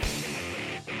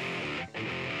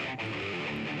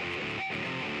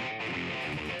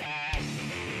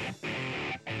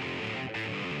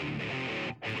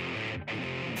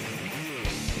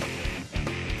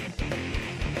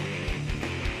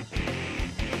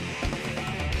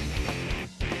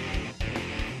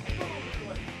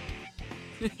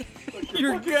Like,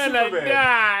 You're fucking gonna Superman,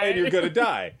 die. and you're gonna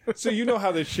die. So you know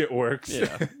how this shit works.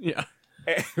 Yeah.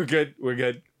 We're good. We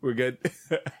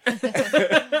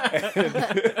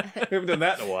haven't done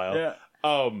that in a while. Yeah.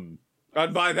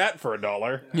 I'd buy that for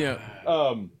 $1. Yeah.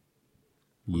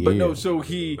 But no, so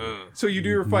you do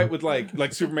your fight with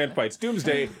like Superman fights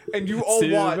Doomsday, and you all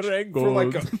Silver watch and for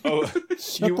like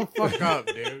Shut the fuck up,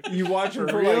 dude. you watch him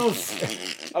for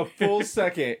like a full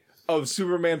second of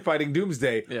Superman fighting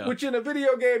Doomsday, Yeah. which in a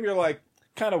video game you're like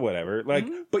kind of whatever, like,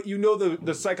 but you know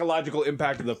the psychological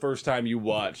impact of the first time you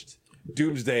watched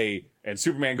Doomsday and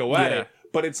Superman go at Yeah. it,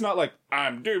 but it's not like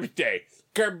I'm Doomsday,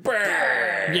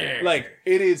 kabang! Yeah. Like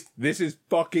this is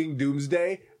fucking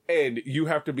Doomsday. And you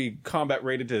have to be combat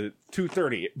rated to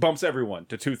 230. It bumps everyone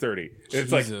to 230. It's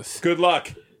like, good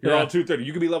luck. You're all 230.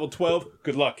 You can be level 12.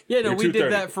 Good luck. Yeah, no, You're we 230.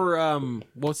 did that for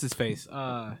what's his face?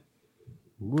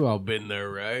 We all been there,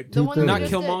 right? The one that Not we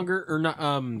just Killmonger or not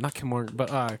Killmonger, but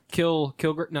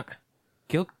Kilgrave. Not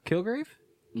Kilgrave.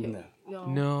 did. No,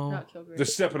 No. not Kilgrave. The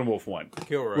Steppenwolf one.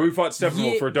 Kilroy. Where we fought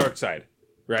Steppenwolf Yeah. for Darkseid,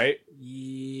 right?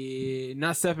 Yeah,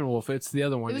 not Steppenwolf. It's the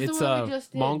other one. It was the It's one we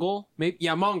just did. Mongol. Maybe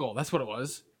Mongol. That's what it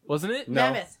was, wasn't it? No.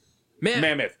 Mammoth.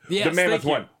 Mammoth. Yes, the Mammoth thank you.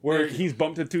 one. Where Thank you. he's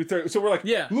bumped to 230. So we're like,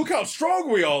 Yeah. look how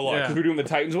strong we all are. Yeah. Because we're doing the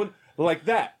Titans one. Like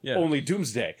that. Yeah. Only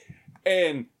Doomsday.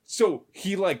 And so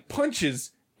he like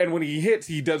punches, and when he hits,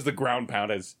 he does the ground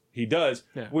pound as he does.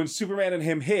 Yeah. When Superman and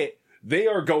him hit, they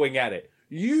are going at it.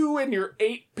 You and your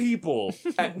 8 people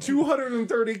at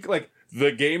 230, like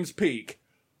the game's peak,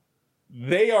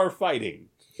 they are fighting.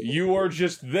 You are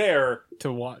just there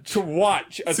To watch. to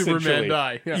watch, essentially. Superman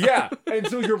die. Yeah. Yeah. And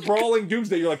so you're brawling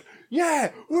Doomsday. You're like,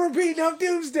 yeah, we're beating up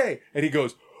Doomsday. And he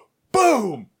goes,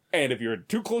 boom. And if you're in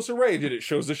too close a range and it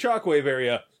shows the shockwave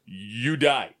area, you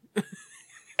die.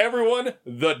 Everyone,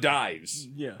 the dives.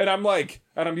 Yeah. And I'm like,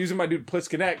 and I'm using my dude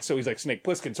Pliskin X, so he's like Snake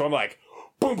Plissken. So I'm like,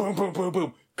 boom, boom, boom, boom,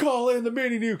 boom. Call in the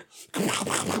mini nuke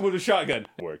with a shotgun.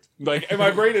 Worked. Like, and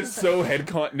my brain is so head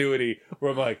continuity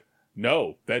where I'm like,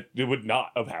 no, that it would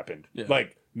not have happened. Yeah.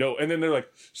 Like, no. And then they're like,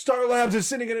 Star Labs is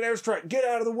sending in an airstrike. Get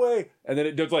out of the way. And then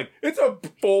it does like, it's a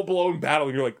full blown battle.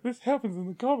 And you're like, this happens in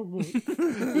the comic book.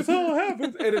 This all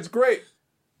happens. And it's great.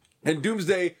 And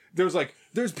Doomsday,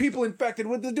 there's people infected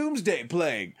with the Doomsday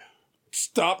plague.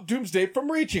 Stop Doomsday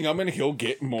from reaching him and he'll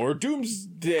get more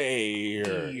Doomsday.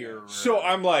 So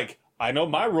I'm like, I know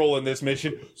my role in this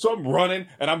mission. So I'm running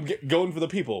and I'm going for the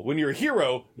people. When you're a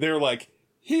hero, they're like,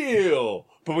 heal.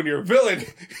 But when you're a villain,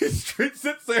 he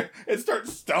sits there and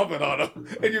starts stomping on him.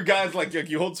 And your guy's like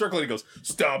you hold circle and he goes,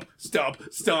 stomp, stomp,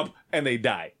 stomp, and they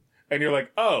die. And you're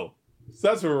like, oh, so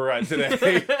that's where we're at today.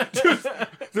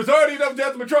 There's already enough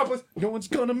death in Metropolis. No one's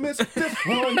gonna miss this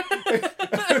one.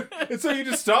 And so you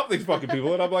just stop these fucking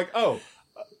people. And I'm like, oh,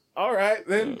 all right.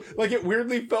 Then, like, it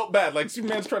weirdly felt bad. Like,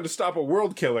 Superman's trying to stop a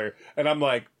world killer. And I'm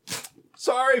like,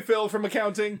 sorry, Phil from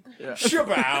accounting.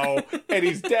 Shabow. And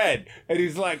he's dead. And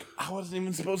he's like, I wasn't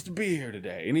even supposed to be here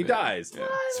today. And he dies.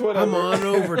 So whatever. I'm on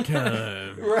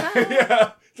overtime. Right?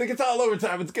 Yeah. It's like, it's all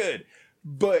overtime. It's good.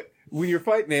 But when you're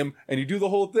fighting him and you do the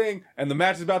whole thing and the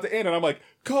match is about to end and I'm like,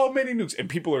 call mini nukes. And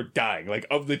people are dying, like,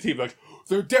 of the team. Like,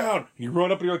 they're down. And you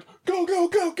run up and you're like, go, go,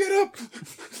 go, get up.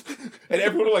 And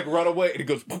everyone will, like, run away. And he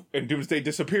goes, poof, and Doomsday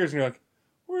disappears. And you're like,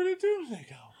 where did Doomsday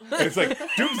go? And it's like,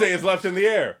 Doomsday is left in the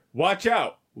air. Watch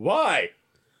out. Why?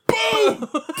 Boom!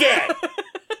 Dead.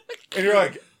 And you're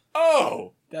like,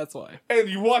 oh. That's why. And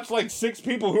you watch like 6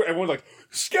 people who everyone's like,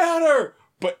 scatter!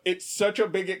 But it's such a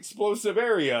big explosive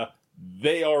area,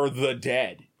 they are the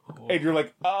dead. Oh. And you're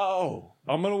like, oh,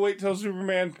 I'm gonna wait till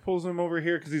Superman pulls him over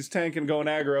here because he's tanking going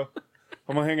aggro.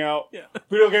 I'm gonna hang out. Yeah.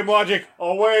 Video game logic.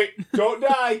 I'll wait. Don't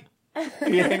die.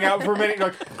 You hang out for a minute, you're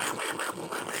like,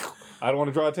 I don't want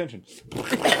to draw attention.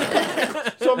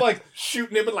 So I'm like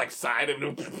shooting him and like side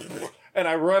him. And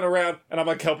I run around and I'm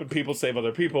like helping people save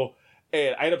other people.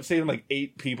 And I end up saving like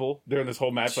 8 people during this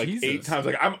whole match, like Jesus. 8 times.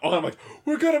 Like I'm like,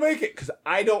 we're gonna make it because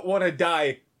I don't want to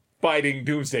die fighting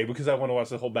Doomsday because I want to watch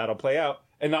the whole battle play out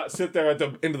and not sit there at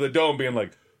the end of the dome being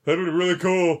like, that would be really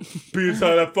cool. Be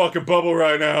inside that fucking bubble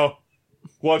right now,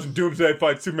 watching Doomsday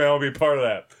fight Superman. I'll be a part of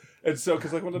that. And so,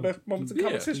 because like one of the best moments in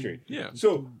comics history. Yeah.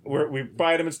 So we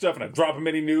fight him and stuff, and I drop a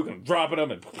mini nuke, and I'm dropping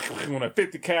him, and when I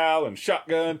 50 cal and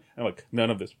shotgun, and I'm like, none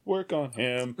of this work on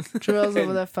him. Trails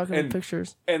over that fucking and-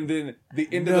 pictures. And then the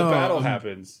end of the battle I'm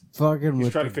happens. Fucking He's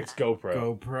with trying to the fix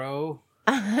GoPro. GoPro.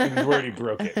 And he's worried he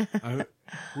broke it.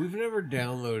 We've never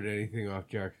downloaded anything off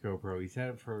Jack's GoPro. He's had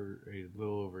it for a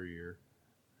little over a year.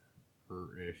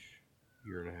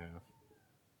 Year and a half.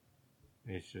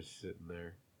 And it's just sitting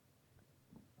there.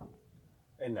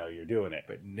 And now you're doing it.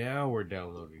 But now we're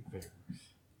downloading things.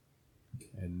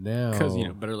 And now, Because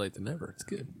better late than never. It's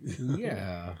good.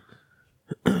 yeah.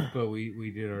 But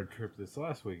we did our trip this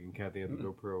last week, and Kathy had the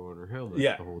GoPro on her helmet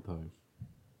the whole time.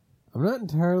 I'm not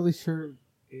entirely sure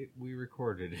we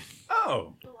recorded it.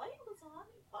 Oh. The light was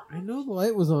on. I know the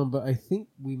light was on, but I think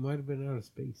we might have been out of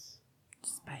space.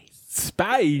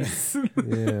 Spice.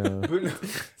 Yeah. Sorry.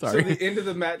 So the end of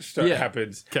the match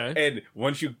happens. Okay. And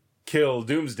once you kill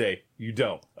Doomsday, you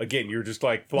don't. Again, you're just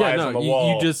like flies on the you,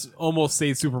 wall. you just almost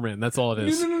saved Superman. That's all it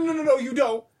is. No, you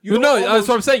don't. You No, don't that's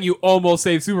what I'm saying. You almost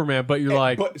saved Superman, but you're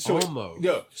like, almost.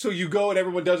 So you go and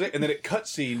everyone does it, and then it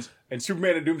cuts scenes, and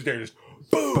Superman and Doomsday are just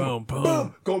boom, Boom,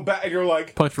 boom. going back, and you're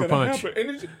like, Punch for "It's gonna punch." happen."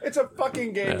 And it's a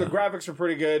fucking game. Yeah. The graphics are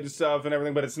pretty good and stuff and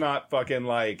everything, but it's not fucking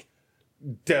like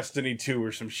Destiny 2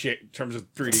 or some shit in terms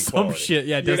of 3D Some quality. shit,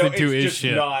 yeah, Destiny 2 it's is just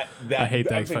shit. not that. I hate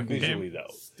that I'm saying fucking visually game.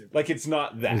 though. Like it's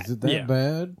not that. Is it that Yeah.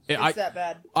 bad? It's that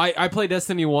bad. I play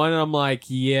Destiny 1 and I'm like,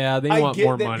 yeah, they I want get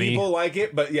more that money. people like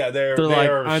it, but yeah, they like,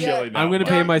 are I'm shelling out going to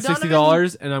money. pay my Donovan-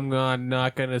 $60 and I'm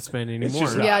not going to spend any It's more.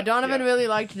 just not- Yeah, Donovan yeah. really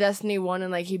liked Destiny 1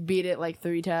 and like he beat it like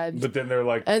 3 times. But then they're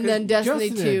like, And then Destiny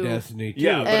Justin had 2. Destiny 2.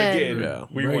 yeah, but And- again, Yeah.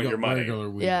 we want your money. Regular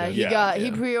week, Yeah, then.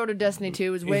 he pre-ordered Destiny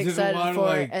 2, was way Is it a excited lot of, for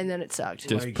like, it, and then it sucked.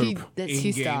 Just like, poop. He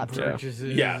in-game stopped.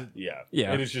 purchases. Yeah.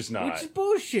 Yeah. It is just not. Which is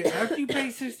bullshit. After you pay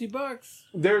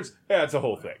 $60, It's a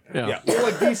whole thing. Yeah. Well,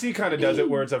 like DC kind of does it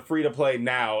where it's a free to play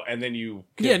now, and then you.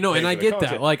 can Yeah, no, pay and for I the get that.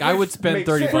 content. Like, I would Which spend makes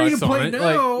 $30 sense. free bucks to on play it.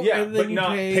 now, Like, Yeah, and then but you not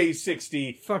pay pay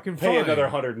 60. fucking Pay fine. another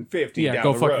 150. Yeah, down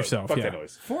go the fuck road. yourself, Fuck yeah. that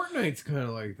noise. Fortnite's kind of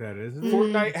like that, isn't it?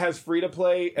 Fortnite has free to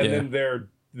play, and Yeah. then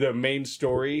the main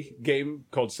story game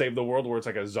called Save the World, where it's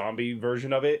like a zombie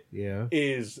version of it, Yeah.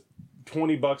 is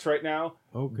 $20 right now.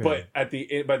 Okay. But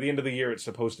by the end of the year, it's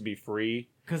supposed to be free.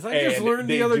 Because I just and learned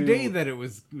they the other do- day that it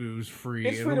was free.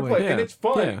 It's and free I'm to like, play, and yeah, it's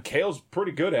fun. yeah. Kale's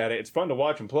pretty good at it. It's fun to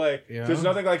watch and play. Yeah. There's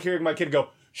nothing like hearing my kid go,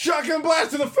 "Shotgun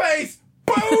blast to the face!"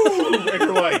 Boom! And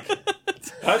you're like,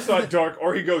 that's not dark.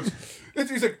 Or he goes,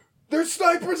 he's like, "There's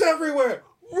snipers everywhere!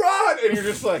 Run!" And you're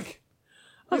just like,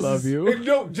 I love you. And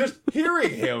no, just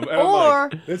hearing him. And Or- I'm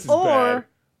like, this is or- bad.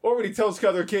 Or when he tells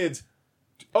other kids,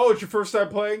 "Oh, it's your first time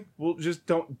playing? Well, just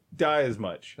don't die as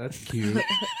much." That's cute.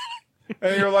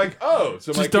 And you're like, "Oh,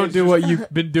 so my Just don't kid's do what you've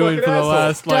been doing for fucking the asshole.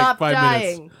 last, like, Stop 5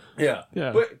 minutes. dying. Yeah.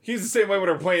 Yeah. But he's the same way when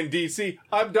we're playing DC.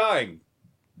 I'm dying.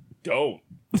 Don't.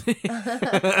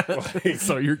 Like,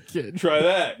 So you're kidding. try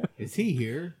that. Is he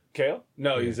here? Kale?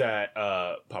 No, he's at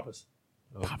Papa's.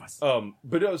 Papas.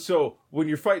 But no, so when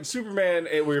you're fighting Superman,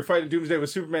 when you're fighting Doomsday with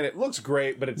Superman, it looks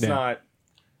great, but it's Yeah. not.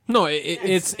 No,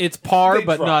 it's par, They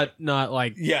but try. not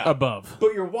like Yeah. above.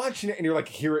 But you're watching it and you're like,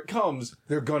 here it comes.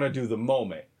 They're gonna do the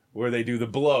moment where they do the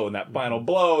blow and that final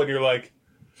blow, and you're like,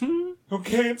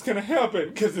 okay, it's gonna happen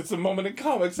because it's a moment in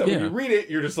comics that when Yeah. you read it,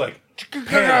 you're just like,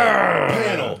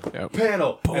 panel, Yep.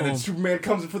 panel, and then Boom. Superman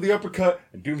comes in for the uppercut,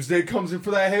 and Doomsday comes in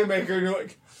for that haymaker, and you're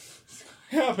like, it's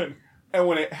gonna happen. And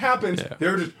when it happens, Yeah.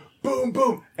 they're just boom,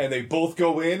 boom, and they both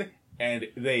go in, and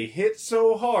they hit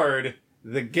so hard,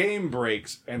 the game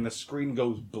breaks, and the screen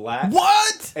goes black.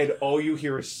 What? And all you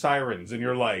hear is sirens, and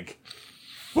you're like,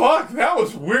 fuck, that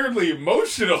was weirdly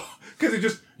emotional.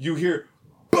 Because you hear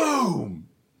boom.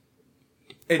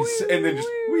 And then just,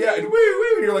 yeah, and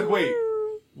you're like, wait,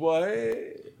 what?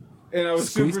 And I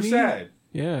was Squeeze super me? sad.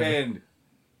 Yeah. And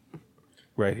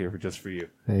right here, just for you.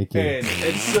 Thank you. And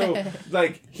so,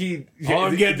 like, All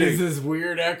I'm getting is this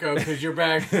weird echo because you're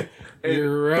back.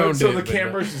 You're around. So it, the but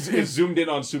camera is zoomed in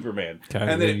on Superman, Okay.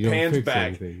 and then it You don't pans fix back.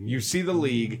 anything. You see the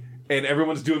League, and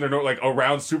everyone's doing their note like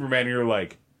around Superman, and you're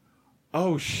like,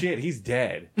 "Oh shit, he's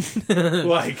dead!"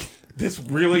 Like this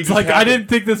really. It's like, I didn't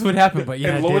think this would happen, but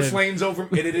yeah, And it Lois did. Lane's over,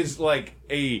 and it is like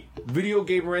a video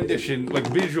game rendition. Like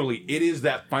visually, it is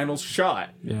that final shot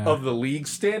Yeah. of the League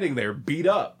standing there, beat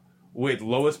up, with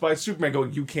Lois by Superman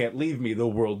going, "You can't leave me. The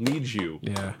world needs you."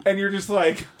 Yeah. And you're just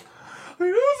like, I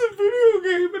know it's a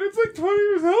video game, but it's like 20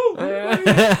 years old.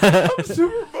 I'm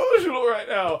super emotional right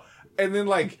now. And then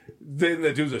then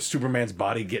the Superman's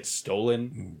body gets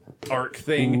stolen arc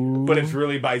thing, but it's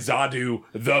really by Zadu,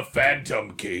 the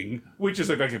Phantom King, which is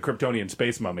like a Kryptonian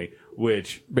space mummy,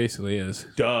 which, Basically is.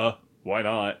 duh, why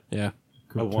not? Yeah.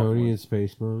 I want one. Kryptonian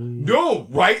space mummy. No,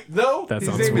 right though? That His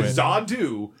sounds name is weird.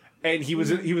 Zadu, and he was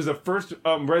the first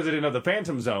resident of the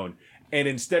Phantom Zone, and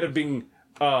instead of being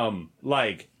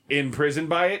imprisoned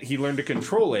by it, he learned to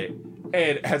control it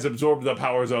and has absorbed the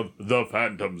powers of the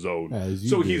Phantom Zone. As you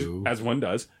so do. he's as one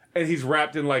does, and he's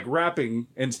wrapped in like rapping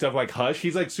and stuff like Hush.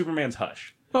 He's like Superman's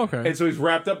Hush, Okay. and so he's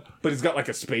wrapped up, but he's got like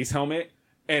a space helmet.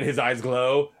 And his eyes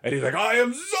glow, and he's like, "I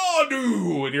am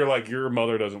Zadu," and you're like, "Your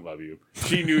mother doesn't love you.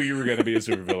 She knew you were going to be a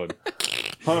supervillain,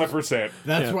 100%."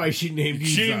 That's why she named you.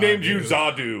 She Zadu. named you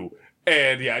Zadu,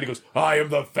 And he goes, I am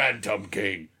the Phantom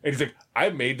King. And he's like, I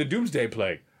made the Doomsday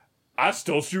Plague. I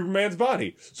stole Superman's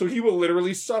body. So he will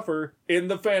literally suffer in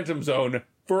the Phantom Zone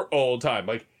for all time.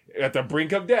 Like, at the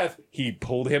brink of death, he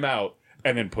pulled him out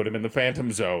and then put him in the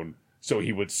Phantom Zone so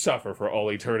he would suffer for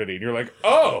all eternity. And you're like,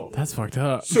 oh, That's fucked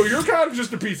up. so you're kind of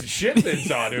just a piece of shit then,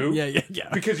 Zanu. Yeah.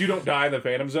 Because you don't die in the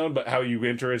Phantom Zone, but how you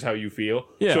enter is how you feel.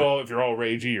 Yeah. So if you're all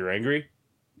ragey, you're angry.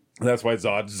 That's why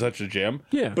Zod's such a gem.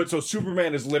 Yeah. But so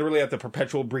Superman is literally at the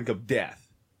perpetual brink of death.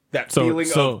 That So- feeling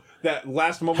so of that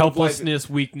last moment Helplessness,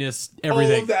 weakness, of life,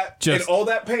 everything. all of that, Just and all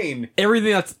that pain.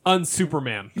 everything that's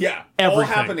un-Superman. Yeah. Everything. All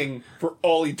happening for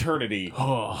all eternity.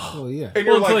 Oh. Oh yeah. And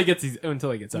you're Well, like,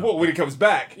 until he gets out. well, when he comes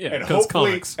back, Yeah, and 'cause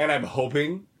hopefully, comics. and I'm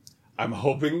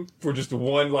hoping for just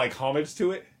one like homage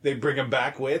to it. They bring him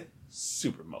back with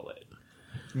Super Mullet.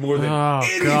 More than Oh,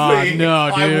 anything, God, no,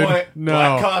 I dude. want No.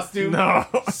 black costume, No.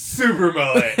 Super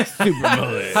Mullet, Super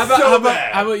Mullet. How about, So how, about,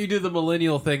 bad. how about you do the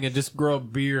millennial thing and just grow a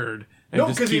beard and No,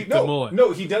 just because keep the mullet?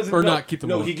 No, he doesn't. Or no, not keep the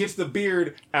No, mullet. he gets the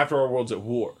beard after our world's at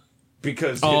war.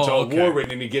 Because it's Oh, all okay. war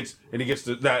ridden, and he gets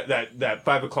that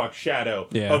 5 o'clock shadow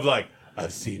Yeah. of like,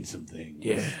 I've seen some things.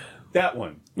 Yeah, that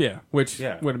one. Yeah, which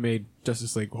Yeah. would have made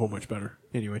Justice League a whole much better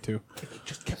anyway too.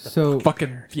 Just kept the So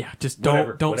Fucking yeah, just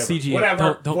whatever, don't whatever, CG.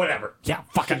 whatever, Don't. whatever. Yeah,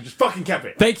 Fucking just fucking kept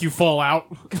it. Thank you, Fallout.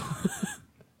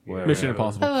 Whatever. Mission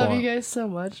Impossible. I love Fallout. you guys so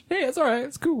much. Hey, it's all right.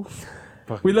 It's cool.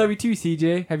 We love you too,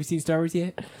 CJ. Have you seen Star Wars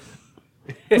yet?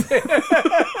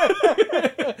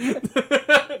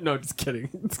 No, just kidding.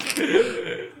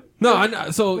 No, I know.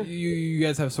 So you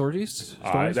guys have stories?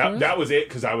 That was it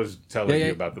because I was telling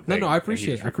you about the thing. No, I and he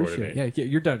appreciate just it. I appreciate recorded it. Yeah,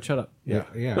 you're done. Shut up. yeah.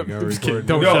 I got I'm just kidding. recorded.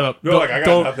 Don't No, shut up. no, like, I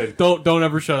got nothing. Don't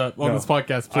ever shut up on No. this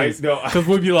podcast, please. no, Because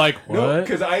we'd be like, what? No,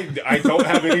 because I don't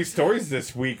have any stories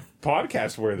this week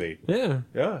podcast worthy. Yeah.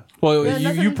 Yeah. Well, Yeah,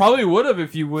 you nothing- probably would have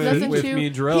if you went nothing with to- me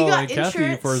and he Jarrell got and Kathy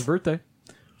insurance. for his birthday.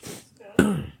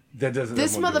 That doesn't.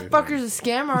 This that won't do motherfucker's a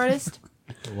scam artist.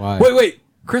 Why? Wait.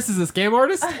 Chris is a scam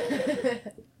artist?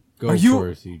 Go Are you? for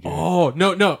it, CJ. Oh,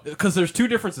 no. Because there's two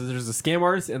differences. There's a scam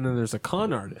artist and then there's a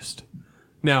con artist.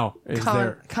 Now, is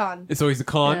there... Con. So he's a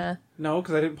con? Yeah. No,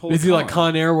 because I didn't pull. Is he like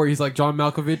Con Air where he's like John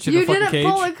Malkovich in You a fucking didn't cage?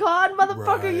 pull a con,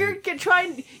 motherfucker. Right. You're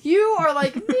trying. You are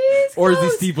like this. Or is he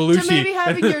close Steve Belushi? To maybe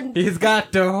having your. He's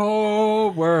got the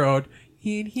whole world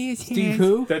in his Steve hands.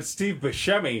 who? That's Steve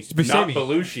Buscemi, Buscemi. not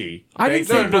Belushi. I didn't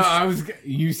Thank say you. No, I was.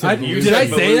 You said. You Did said I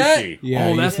say that? Belushi. Yeah, oh,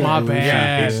 you that's said my Belushi. bad.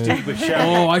 Yeah, it's Steve Buscemi.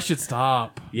 Oh, I should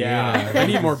stop. Yeah. I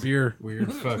need more beer.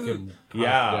 Weird fucking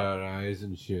Yeah. popped out eyes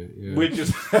and shit. Yeah. Which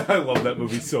is, I love that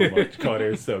movie so much. Con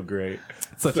Air is so great.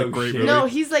 Such So a great shitty. movie. No,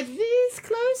 he's like this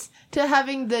close to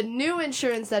having the new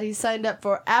insurance that he signed up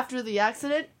for after the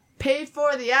accident paid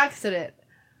for the accident.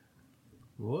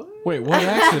 What? Wait, what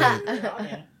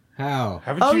accident? How?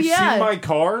 Haven't Oh, you yeah. seen my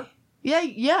car?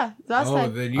 Yeah. Last Oh,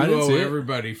 time. then you I didn't owe see it.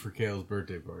 everybody for Kale's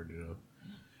birthday party, though.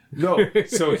 No.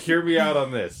 So hear me out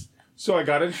on this. So I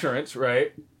got insurance,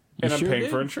 right? And I'm sure paying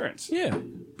did? for insurance. Yeah,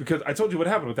 Because I told you what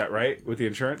happened with that, right? With the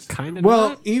insurance? kind of.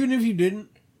 Well, even if you didn't,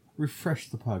 refresh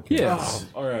the podcast. Yes.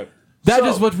 All right. That So,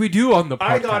 is what we do on the podcast.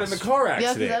 I got in a car Yeah, 'cause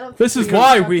accident. I don't This think is we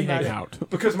why talked we about hang it. out.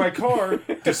 Because my car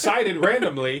decided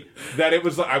randomly that it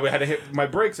was I had to hit my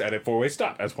brakes at a 4-way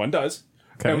stop, as one does.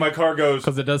 Okay. And my car goes,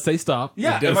 Because it does say stop.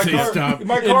 yeah, It and does my say car, stop.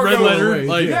 my In car red goes, letter,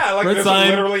 like yeah, like red this sign, is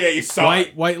literally a sign.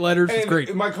 white letters. And It's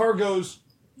great. my car goes,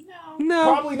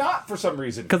 No, probably not for some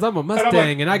reason. because I'm a I'm Mustang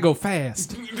like- and I go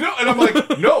fast. No, and I'm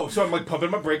like, no. So I'm like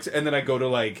pumping my brakes, and then I go to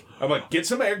like, I'm like, get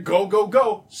some air,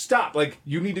 go, stop. Like,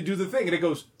 you need to do the thing. And it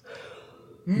goes,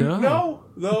 no.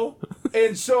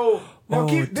 And so, now Oh,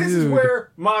 this is dude.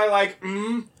 where my like,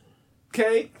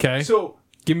 okay. Okay. So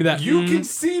Give me that. you can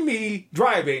see me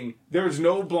driving. There is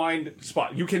no blind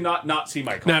spot. You cannot not see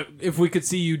my car. Now, if we could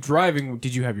see you driving,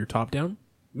 did you have your top down?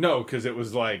 No, because it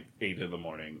was like 8 in the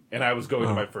morning, and I was going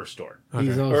to my first store.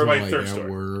 He's Or also my like third at store.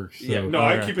 work. So Yeah, no,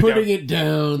 I keep it putting down. it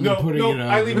down. No, putting it up.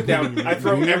 I leave it down. I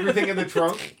throw everything in the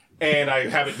trunk, and I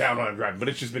have it down when I'm driving. But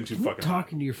it's just been too fucking hot.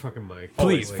 Talking to your fucking mic.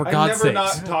 Please, Like, for I'm God's never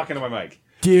sakes. not talking to my mic.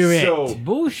 Do it. So,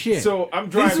 bullshit. so I'm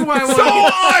driving. This is why I so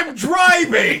wanna I'm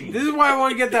driving. This is why I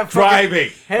want to get that fucking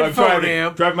Driving. I'm headphone driving.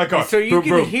 amp, Driving my car. so you Boom,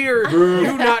 can boom. hear Boom.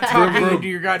 you not talking Boom, into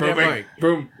your goddamn boom, mic.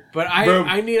 Boom. But Boom.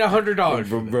 I need $100 for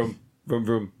Boom. this. Boom. Boom.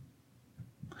 Boom.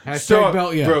 Hashtag So,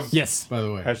 belt yes. boom. Yes. By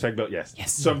the way. Hashtag belt. Yes.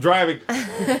 Yes. So I'm driving.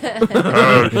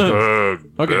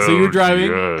 Okay, so you're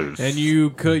driving and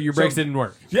your brakes didn't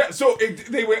work. Yeah. So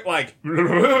they went like.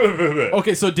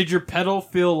 Okay, so did your pedal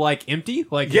feel like empty?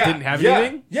 Like it didn't have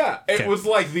anything? Yeah. It Okay. was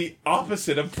like the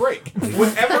opposite of brake.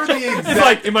 Whatever the It's exact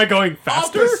like, am I going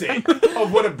faster? opposite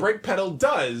of what a brake pedal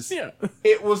does. Yeah.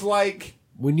 It was like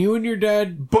When you and your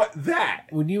dad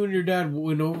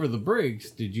went over the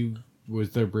brakes,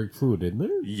 was there brake fluid in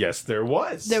there? Yes, there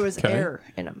was. There was air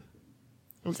in them.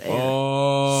 It was air.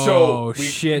 Oh,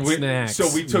 snacks.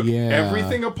 So we took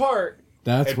everything apart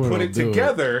and put it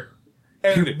together.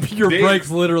 And your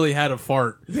brakes literally had a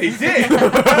fart. They did. And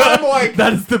I'm like,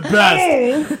 that is the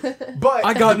best. Oh! But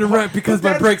I got in a wreck because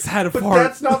my brakes had a fart. But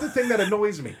that's not the thing that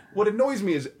annoys me. What annoys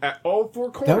me is at all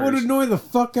four corners. That would annoy the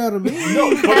fuck out of me.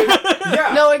 No, but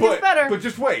it gets better. But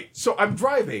just wait. So I'm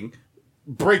driving,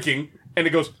 braking, and it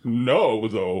goes, no,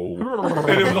 though.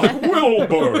 And it was like,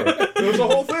 Wilbur. It was the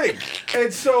whole thing.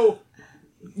 And so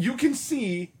you can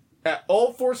see at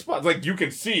all four spots, like you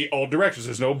can see all directions.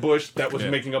 There's no bush that was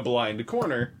making a blind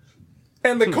corner.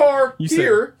 And the car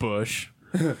here, bush.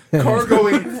 the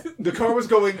car was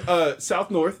going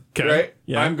south-north, right?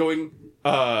 Yeah. I'm going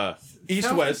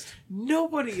east-west.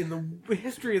 Nobody in the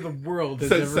history of the world has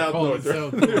Says ever called it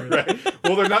south-north. Right?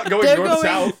 Well, they're not going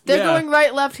north-south. They're going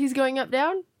right, left. He's going up,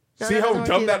 down. See how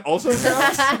dumb that also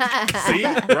sounds? See?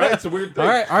 Right? It's a weird thing. All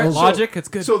right. Logic. It's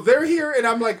good. So they're here, and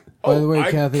I'm like, By the way, I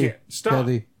Kathy, can't stop.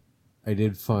 I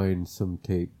did find some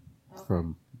tape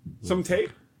from... Some tape?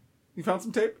 You found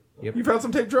some tape? Yep. You found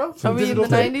some tape, Joe? Are we in the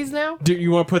tape? 90s now? Do you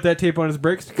want to put that tape on his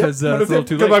brakes? Because it's a little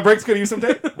too late. Because my brakes could use some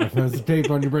tape? I found some tape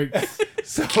on your brakes.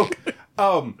 So,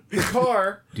 the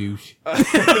car... Douche.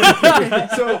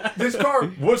 So, this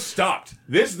car was stopped.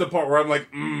 This is the part where I'm like,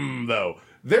 though.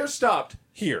 They're stopped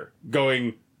here,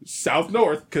 going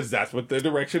south-north, because that's what the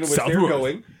direction in which they're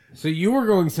going. So you were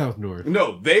going south-north.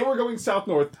 No, they were going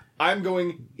south-north. I'm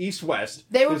going east-west.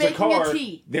 They were There's making a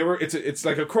T. It's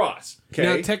like a cross. Okay.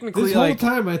 Now, technically, This whole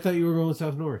time I thought you were going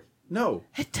south-north. No.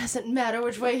 It doesn't matter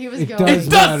which way he was going. Does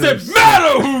it doesn't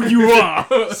matter who you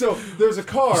are. So there's a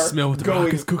car Smell what the going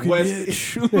rock is cooking. west.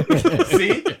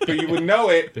 See, but you would know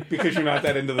it because you're not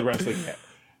that into the wrestling yet.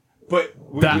 But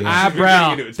The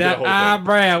eyebrow. That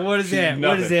eyebrow. What is that? Nothing.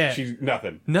 What is that? She's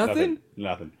nothing. Nothing?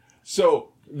 Nothing. So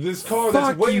this car Fuck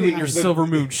that's waiting. you and your Silver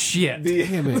Moon shit.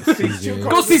 Damn it, These two CJ.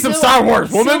 cars- Go see some Star Wars,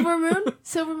 woman. Silver Moon?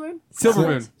 Silver Moon? Silver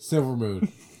Moon. Silver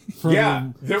Moon.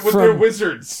 Yeah, they're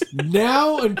wizards.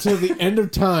 Now until the end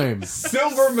of time.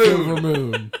 Silver Moon Silver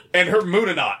Moon. and her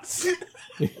Moonanauts.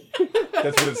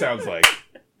 That's what it sounds like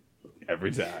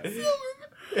every time.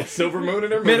 Silver Moon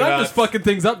and her Moonanauts. Man, I'm just fucking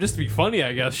things up just to be funny,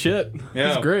 I guess. Shit.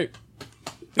 Yeah. It's great.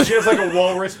 She has like a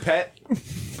walrus pet.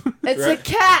 It's a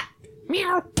cat.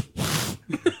 Meow.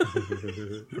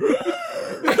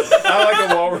 I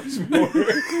like a walrus more.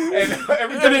 And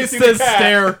every time And I it see says the cat,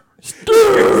 stare.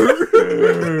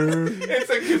 it's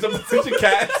like there's a bunch of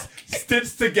cats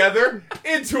stitched together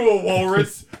into a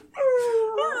walrus.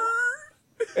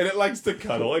 And it likes to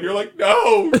cuddle, and you're like,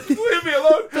 no, leave me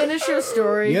alone. Finish your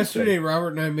story. Yesterday, Robert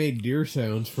and I made deer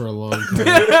sounds for a long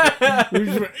time. We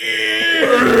just went,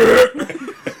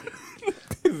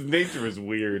 His nature is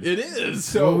weird. It is.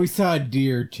 so we saw a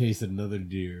deer chase another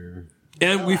deer.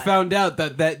 And we found out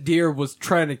that deer was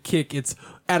trying to kick its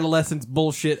adolescence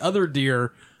bullshit other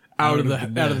deer out of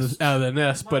the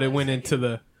nest, but it went into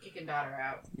the Kicking daughter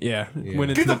out. went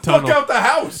into Get the tunnel. fuck out the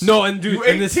house. No, and dude, you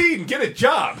and 18, get a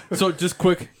job. So just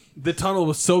quick, the tunnel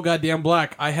was so goddamn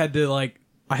black. I had to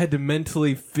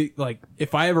mentally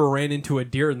if I ever ran into a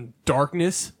deer in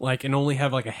darkness, and only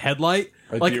have a headlight,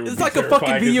 it's like a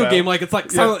fucking video game, it's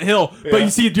like Silent Hill, but you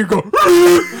see a deer go, and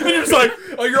you're just like,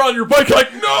 oh, you're on your bike,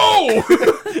 no,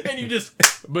 and you just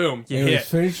boom, you Anyways, hit.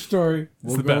 finish story.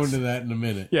 We'll the go best. into that in a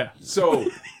minute. Yeah. So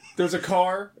there's a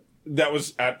car that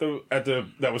was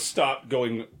that was stopped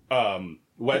going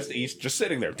west east, just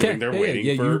sitting there, waiting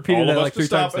you for repeated all of that us like to 3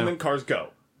 stop, times and now. then cars go.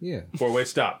 Yeah. 4-way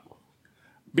stop.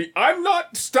 I'm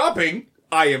not stopping.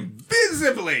 I am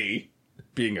visibly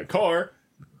being a car,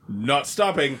 not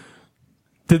stopping.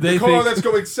 Did they The car think? that's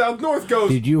going south-north goes...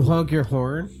 Did you honk your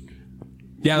horn?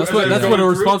 Yeah, that's as what I'm that's going what a through-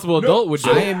 responsible adult would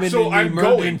do. I am in an I'm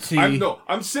emergency. going.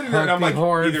 I'm sitting there and I'm honking like,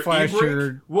 horn, either flash e-brake.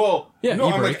 your- Well, Yeah, no,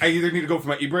 I'm e-brake. like, I either need to go for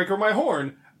my e-brake or my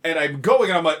horn. And I'm going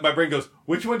and I'm like, my brain goes,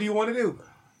 which one do you want to do?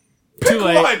 Too Pick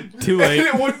late. one! Too late. And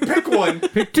it wouldn't pick one.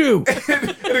 Pick two. And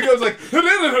it goes like,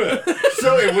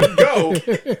 so it wouldn't go.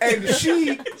 And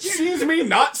she sees me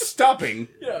not stopping.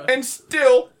 Yeah. And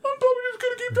still, I'm probably just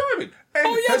going to keep driving. And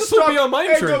Oh yeah, has this would be stopped on my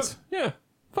and insurance. goes, Yeah.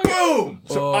 Fuck it. boom!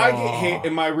 So I get hit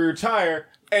in my rear tire.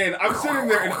 And I'm sitting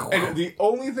there, and the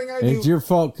only thing I do... It's your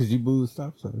fault because you blew the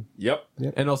stop sign. Yep.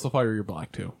 And also fire your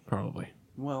black too, probably.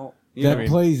 Well, That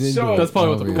plays into So- it. That's probably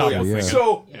what the obviously, cop was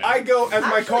thinking. So I go as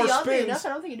my car Actually, oddly spins. enough, I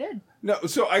don't think he did. No,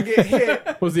 so I get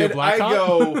hit. Was he a and black I cop?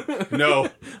 go, no,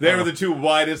 they were the two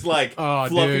whitest, Oh,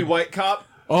 fluffy dude. white cop.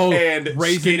 Oh, and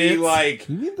raising skinny, it.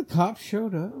 You mean the cops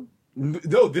showed up?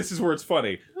 no, this is where it's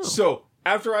funny. So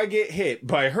after I get hit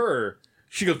by her,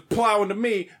 she goes plowing to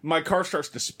me. My car starts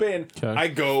to spin. Okay. I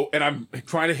go and I'm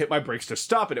trying to hit my brakes to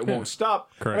stop it. It won't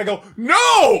stop. Correct. And I go,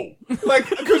 no! Like,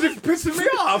 because it's pissing me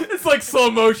off. It's like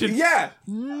slow motion. Yeah.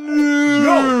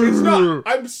 No, it's not.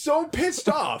 I'm so pissed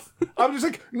off. I'm just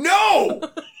like, no!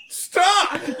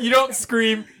 Stop! You don't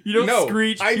scream. You don't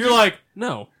screech. You're like,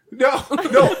 no. No,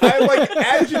 I'm like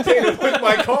agitated with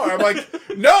my car. I'm like,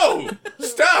 no!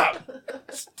 Stop!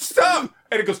 Stop!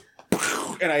 And it goes,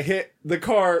 and I hit the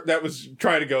car that was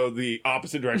trying to go the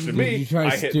opposite direction of me. Did you try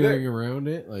steering around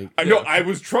it? No, I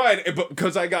was trying, but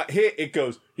because I got hit, it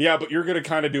goes, yeah, but you're going to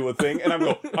kind of do a thing. And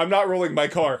I'm not rolling my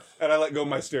car. And I let go of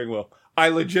my steering wheel. I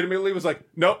legitimately was like,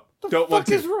 nope. Don't want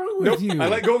to. What is wrong with you? I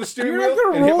let go of the steering wheel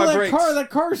and hit my brakes. That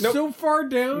car's so far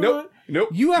down. Nope.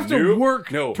 You have to work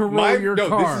to roll your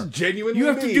car. This is genuinely You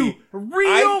have to do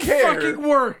real fucking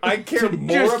work. I care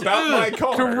more about my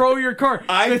car. To roll your car.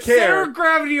 The center of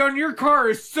gravity on your car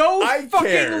is so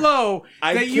fucking low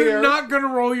that you're not going to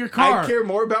roll your car. I care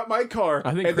more about my car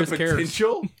and the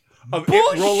potential of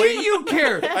bullshit it rolling. You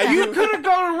care. You could have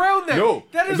gone around that. No,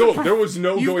 there was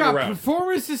no going around. You've got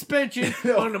performance suspension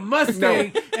on a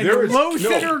Mustang and low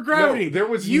center of gravity. There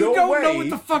was you no don't way. know what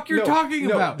the fuck you're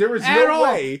talking about. There is no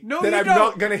way that I'm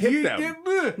not going to hit them.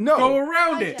 No, go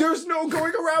around it. There's no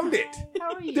going around it.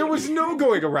 There was no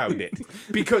going around it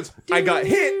because I got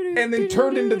hit and then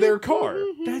turned into their car.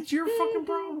 That's your fucking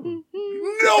problem.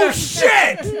 No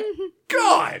shit!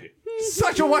 God!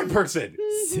 Such a white person.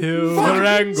 Silver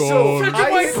and gold. Such a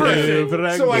white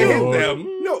person. So I hit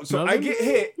them. No, so I get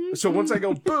hit. So once I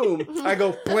go boom, I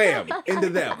go blam into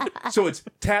them. So it's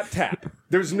tap, tap.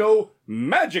 There's no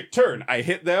magic turn. I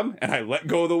hit them and I let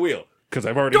go of the wheel. Because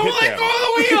I've already hit them. Don't let go of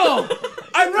the wheel!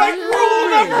 I'm not rule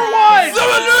number one!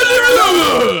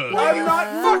 I'm not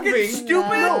fucking moving. stupid.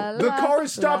 No, the car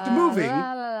has stopped moving.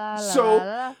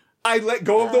 So I let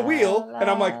go of the wheel and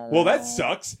I'm like, well, that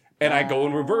sucks. And I go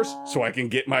in reverse so I can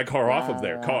get my car off of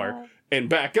their car and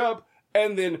back up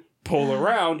and then pull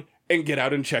around and get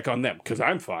out and check on them because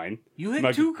I'm fine. You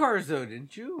hit two cars though,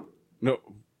 didn't you? No,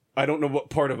 I don't know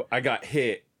what part of I got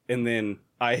hit and then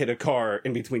I hit a car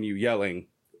in between you yelling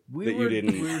that you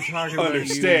didn't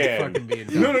understand.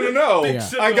 No. Yeah.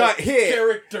 I got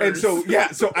hit. And so,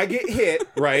 so I get hit,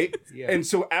 right? Yeah. And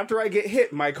so after I get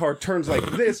hit, my car turns like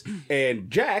this and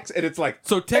jacks, and it's like,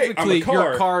 so technically,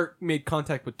 your car made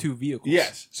contact with two vehicles.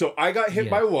 Yes. So I got hit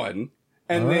by one,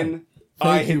 and then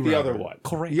I hit the other one.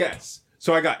 Correct. Yes.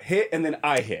 So I got hit, and then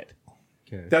I hit.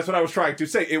 Okay. That's what I was trying to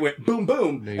say. It went boom,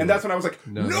 boom, and that's when I was like,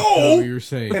 no! You're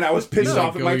saying. And I was pissed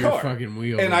off at my car.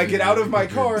 And I get out of my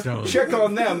car, check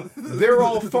on them. They're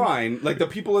all fine. Like, the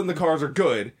people in the cars are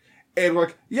good. And we're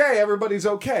like, yay, everybody's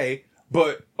okay.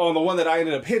 But on the one that I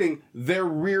ended up hitting, their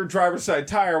rear driver's side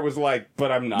tire was like,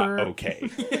 but I'm not okay.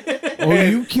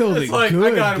 You killed it like,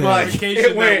 good. I got a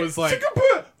modification that was like...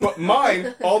 But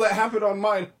mine, all that happened on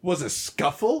mine was a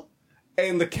scuffle.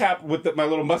 And the cap with my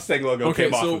little Mustang logo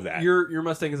came off of that. Your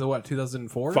Mustang is a what?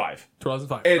 2004?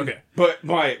 2005. And, okay. But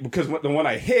because the one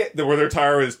I hit, where their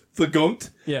tire was flagunked.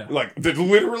 Yeah. Like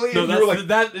literally. No,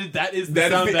 that is the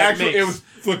sound that makes. It was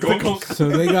flagunked. So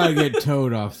they gotta get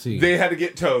towed off scene. They had to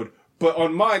get towed. But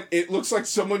on mine, it looks like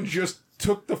someone just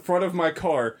took the front of my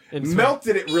car,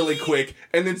 melted it really quick,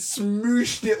 and then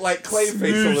smooshed it like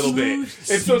Clayface a little bit. And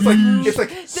so it's like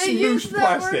they used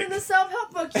that plastic. word in the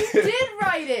self-help book. You did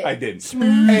write it. I did.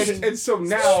 And so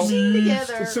now,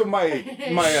 together. so my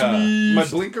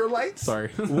blinker lights. Sorry.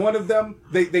 One of them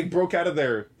they broke out of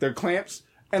their clamps.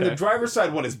 And the driver's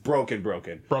side one is broken.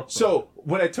 So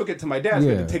when I took it to my dad's,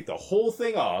 we had to take the whole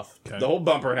thing off, the whole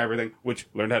bumper and everything, which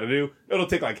learned how to do. It'll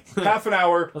take like half an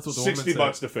hour,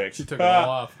 $60 to fix. She took it all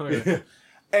off. Okay.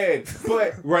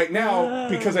 But right now,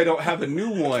 because I don't have a new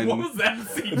one. What was that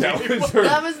scene? That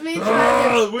was me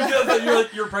trying to...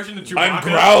 your impression of Chewbacca. I'm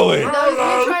growling. That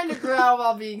was me trying to growl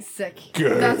while being sick.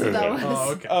 Good. That's what that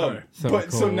was. Oh, okay.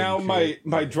 So now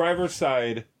my driver's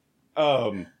side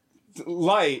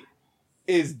light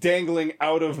is dangling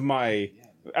out of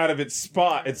its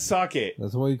socket.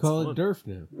 That's why you call it DERF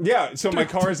now. Yeah, so my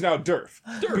car is now DERF.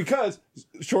 Because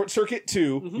Short Circuit 2,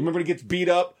 you remember he gets beat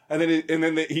up, and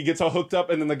then he gets all hooked up,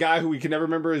 and then the guy who we can never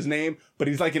remember his name, but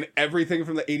he's like in everything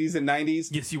from the 80s and 90s.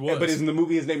 Yes, he was. But in the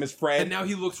movie, his name is Fred. And now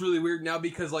he looks really weird now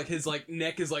because like his like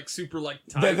neck is like super like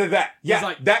tight. That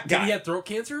guy. Did he have throat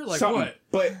cancer? Like something. What?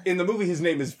 But in the movie, his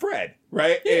name is Fred,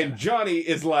 right? Yeah. And Johnny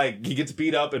is like, he gets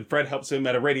beat up, and Fred helps him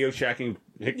at a Radio Shack, and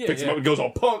picks him up and goes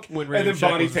all punk. When and then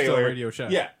Bonnie Taylor. Radio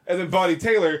Shack. Yeah. And then Bonnie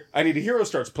Taylor, I Need a Hero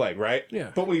starts playing, right?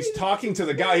 Yeah. But when he's talking to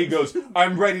the guy, he goes,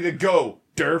 I'm ready to go,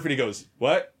 Durf. And he goes,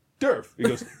 what? Durf. He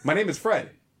goes, my name is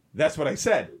Fred. That's what I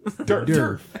said. Derf.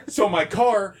 Derf. So my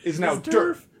car is now It's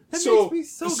derf. derf. That So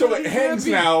makes me so it hangs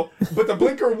now, but the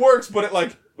blinker works, but it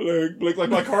like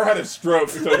my car had a stroke.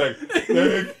 So like,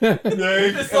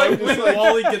 It's like when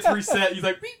Wally gets reset, he's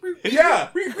like, beep, beep, beep, yeah,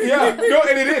 beep, beep, yeah, beep, beep. no,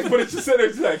 and it is, but it's just sitting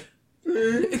there, it's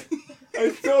like,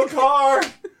 I'm still a car.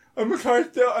 I'm a car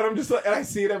still, and I'm just like, and I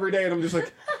see it every day, and I'm just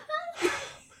like,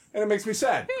 and it makes me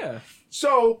sad. Yeah.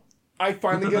 So I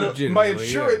finally get my Legitimately,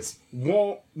 insurance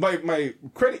won't my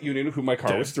credit union who my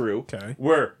car was through, Okay.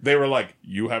 where they were like,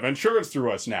 you have insurance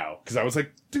through us now, because I was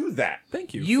like, do that.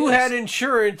 Thank you. You Yes. had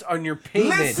insurance on your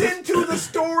payment. Listen to the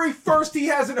story first. He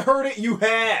hasn't heard it. You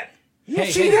had.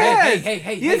 Yes, Hey, he hey, has.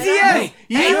 hey, Yes, hey, he has. I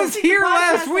He don't was think the here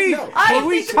last podcast- week No. I when don't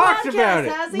we think the talked podcast about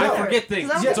it. has I either. forget things.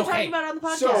 'Cause I Yeah, was it's talking okay. about it on the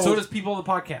podcast. So So does people on the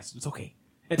podcast. It's okay.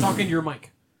 And talking to your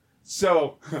mic.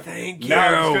 So Thank you. now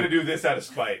I'm just gonna do this out of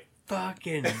spite.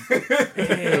 Fucking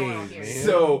hey, man.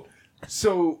 So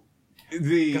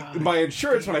my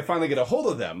insurance, when I finally get a hold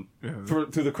of them through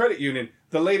the credit union,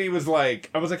 the lady was like,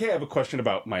 I was like, hey, I have a question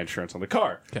about my insurance on the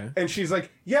car. Okay. And she's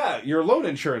like, yeah, your loan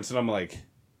insurance. And I'm like,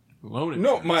 Loan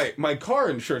no, insurance. my car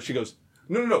insurance. She goes,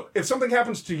 no. If something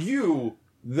happens to you,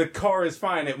 the car is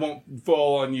fine. It won't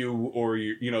fall on you or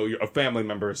a family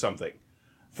member or something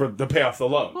to pay off the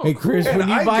loan. Hey, Chris, And when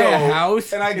you I buy go- a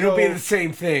house, and I it'll go- be the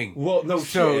same thing. Well, no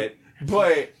So- shit.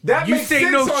 But that You makes say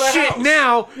sense no on a shit house.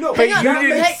 now, No, but hang on, you that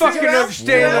didn't makes fucking sense.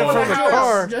 understand Yeah, it from the house.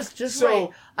 car. Just So- wait.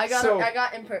 I so-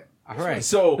 got input. All right.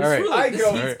 So All right. I This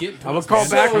go. needs getting to I'm gonna us, call man.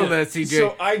 back So- on that, CJ.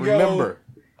 So I go. Remember.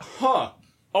 Huh.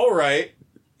 All right.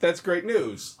 That's great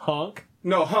news. Honk.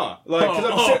 No, huh? Like,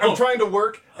 because I'm trying to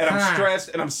work and I'm stressed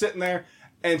and I'm sitting there,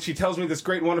 and she tells me this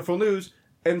great, wonderful news,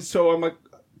 and so I'm like,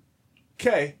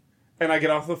 okay, and I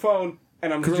get off the phone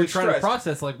and I'm Because really you're trying stressed. to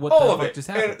process, like, what All the of fuck it. just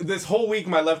And happened. this whole week,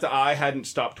 my left eye hadn't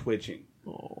stopped twitching,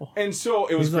 and so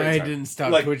it was. He's like, great I time. didn't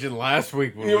stop Like, twitching last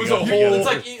week when it we was got a together. whole- It's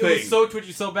like, it thing. was so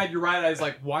twitchy so bad, your right eye's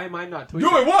like, why am I not twitching?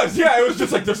 No, it was. Yeah, it was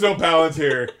just like there's no balance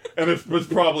here, and it was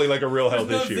probably like a real health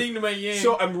There's no issue. thing to my yang.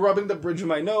 So I'm rubbing the bridge of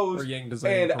my nose, Or yang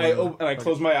design, and I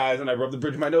close my eyes, and I rub the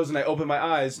bridge of my nose, and I open my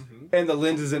eyes, and the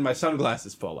lenses in my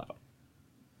sunglasses fall out.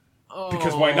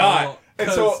 Because why not? And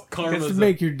so- Just to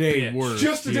make your day bitch. worse.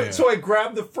 Just to yeah. do, so I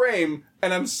grab the frame,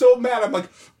 and I'm so mad. I'm like,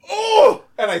 oh,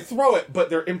 and I throw it,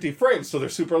 but they're empty frames, so they're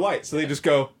super light. So they just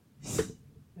go.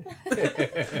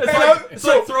 It's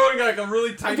like throwing like a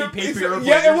really tiny paper airplane.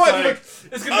 Yeah, it was. Like, Like,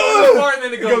 it's gonna go this far, and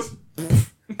then it goes.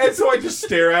 and so I just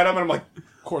stare at him, and I'm like,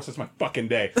 of course, it's my fucking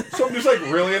day. So I'm just like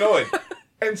really annoyed.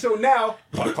 And so now,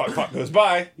 clock goes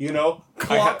by,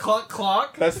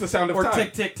 Clock. That's the sound of Or time.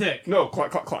 tick, tick, tick. No,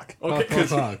 clock. Okay. Clock. Because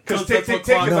That's tick, what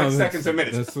tick, clock is is. like No, seconds and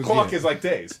minutes. that's legit. Clock is like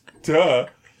days. Duh.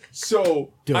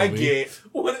 So I Dummy.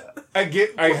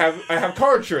 have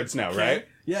car insurance now, right?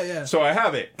 Yeah. So I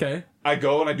have it. Okay. I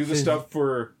go and I do the stuff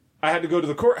I had to go to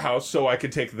the courthouse so I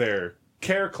could take their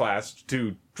care class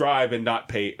to drive and not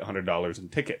pay $100 in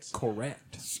tickets,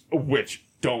 Correct. which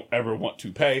don't ever want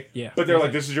to pay. Yeah. But they're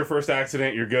like, this is your first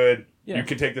accident. You're good. Yeah. You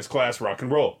can take this class, rock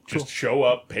and roll. Just show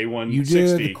up, pay You $160. did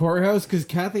it at the courthouse? Because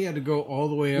Kathy had to go all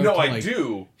the way out No, to, I like,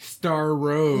 do. Star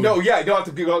Road. No, yeah, you don't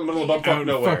have to go out in the middle of out bumfuck in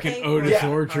nowhere. fucking Otis Yeah,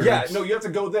 Orchard. yeah, no, you have to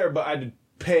go there, but I had to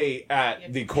pay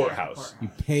at the courthouse. You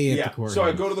pay at Yeah, the courthouse. so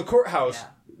I go to the courthouse,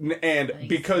 and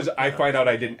because I find out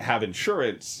I didn't have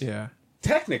insurance, Yeah.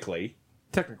 technically,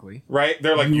 Right?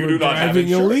 They're like, You you were do not have driving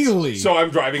insurance. illegally. So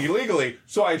I'm driving illegally.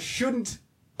 So I shouldn't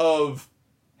have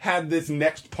had this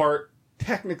next part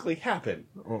technically happen.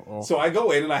 So I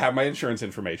go in and I have my insurance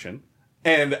information,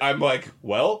 and I'm like,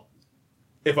 well,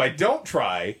 if I don't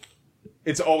try,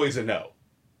 it's always a no.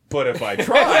 But if I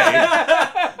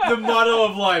try, The motto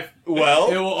of life.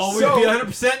 well, It will always so be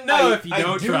 100% no if you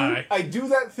don't try. I do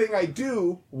that thing I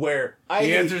do where I The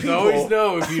hate answer's people. always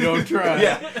no if you don't try.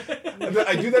 Yeah,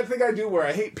 I do that thing I do where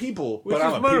I hate people, Which but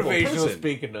is I'm a people motivational person.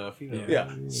 speak enough, you know.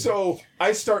 Yeah, so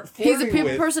I start flirting He's a people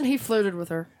with. person. He flirted with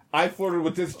her. I flirted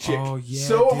with this chick Oh, yeah,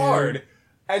 so dude. hard,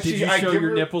 and Did you I show give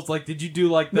your her, nipples? Like, did you do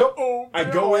like the... Nope. I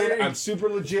go in. I'm super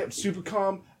legit, super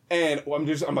calm, and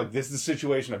I'm like, this is the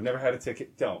situation. I've never had a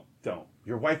ticket. Don't.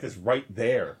 Your wife is right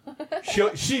there.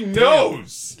 She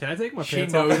knows. Can I take my She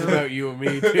pants knows off? about you and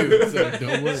me too, so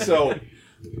don't worry.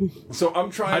 So I'm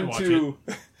trying I'd watch to.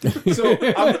 So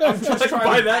I'm just trying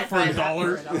Buy to. that for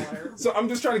 $1. So I'm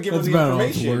just trying to give That's her the about all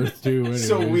it's information. worth too. Anyway,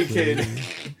 So we could.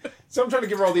 So I'm trying to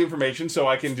give her all the information so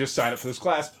I can just sign up for this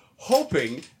class,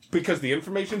 hoping because the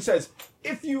information says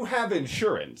if you have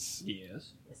insurance,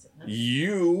 Yes.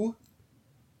 you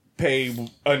pay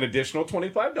an additional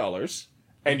 $25,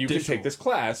 and you can take this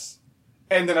class,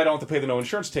 And then I don't have to pay the no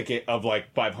insurance ticket of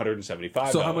like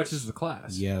 $575. So how much is the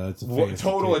class? Yeah, that's a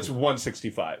total. ticket. It's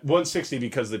 $165, $160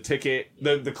 because the ticket,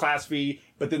 the class fee,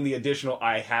 but then the additional.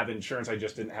 I have insurance. I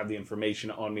just didn't have the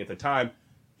information on me at the time.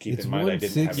 Keep in mind I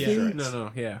didn't have insurance.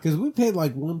 No, yeah. Because we paid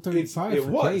like $135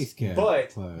 for case cat. But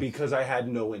class. because I had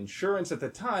no insurance at the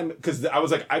time, because I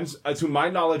was like, to my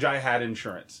knowledge, I had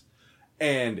insurance,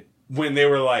 and when they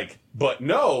were like, but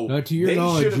no, to your they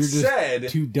knowledge, should you're have just said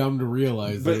too dumb to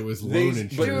realize that it was loan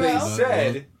insurance. But they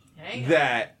said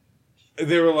that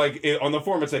they were like on the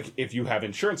form. It's like if you have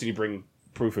insurance and you bring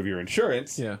proof of your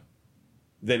insurance,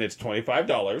 then it's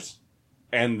 $25,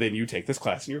 and then you take this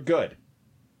class and you're good.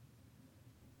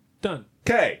 Done.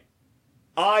 Okay,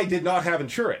 I did not have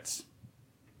insurance,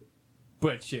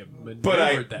 but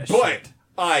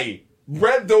I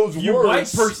read those words. You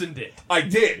white person did. I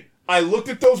did. I looked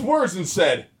at those words and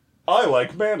said, I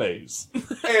like mayonnaise.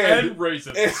 And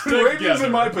raisins. And raisins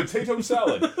in my potato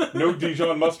salad. No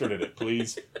Dijon mustard in it,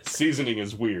 please. Seasoning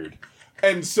is weird.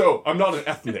 And so, I'm not an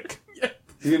ethnic.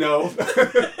 You know?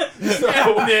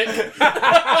 Ethnic.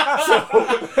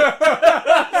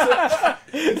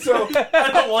 So, I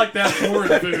don't like that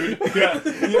foreign food. Yeah.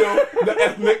 You know, the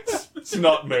ethnics, it's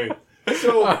not me.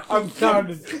 So,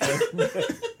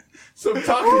 So I'm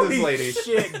talking to this lady.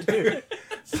 Shit, dude.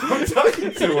 So I'm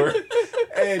talking to her,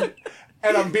 and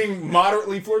I'm being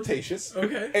moderately flirtatious.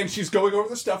 Okay. And she's going over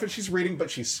the stuff, and she's reading, but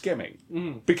she's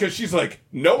skimming. Because she's like,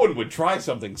 no one would try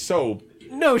something so...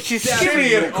 No, she's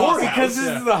skimming in a courthouse. Because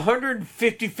this is the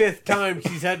 155th time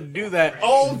she's had to do that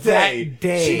all day. That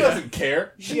day. She doesn't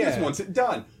care. She just wants it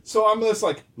done. So I'm just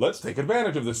like, let's take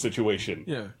advantage of this situation.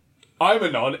 Yeah. I'm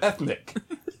a non-ethnic.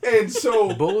 And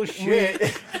so...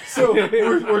 Bullshit. So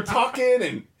we're talking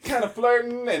and kind of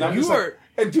flirting, and I'm just like,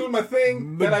 and doing my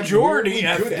thing. Majority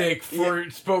ethnic for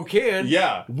Spokane.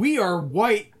 Yeah. We are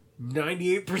white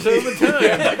 98% of the time.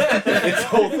 It's the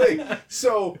whole thing.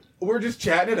 So we're just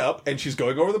chatting it up, and she's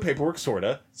going over the paperwork,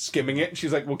 sorta, skimming it, and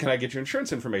she's like, well, can I get your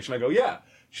insurance information? I go, yeah.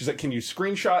 She's like, can you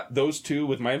screenshot those two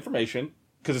with my information?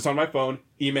 Because it's on my phone.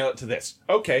 Email it to this.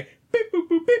 Okay. Beep, boop,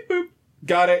 boop, beep, boop.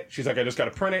 Got it. She's like, I just got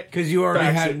to print it. Because you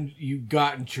already you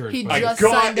got insurance. He I just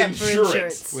got signed up for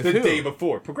insurance. the day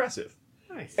before. Progressive.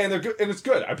 Nice. And they're good, and it's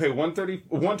good. I pay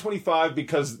 $125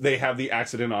 because they have the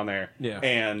accident on there. Yeah.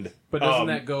 And but doesn't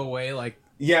that go away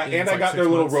yeah, in and I like got 6 their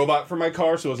little months? robot for my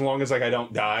car, so as long as I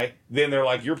don't die, then they're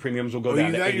like, your premiums will go down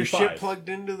you to got 85. your shit plugged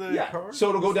into the car? So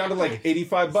it'll go down to like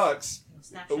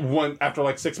 $85 after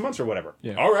like 6 months or whatever.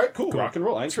 Yeah. All right, cool. Rock and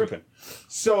roll. I ain't tripping.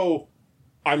 So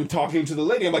I'm talking to the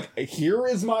lady. I'm like, here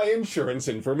is my insurance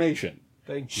information.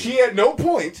 Thank you. She at no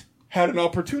point had an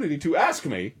opportunity to ask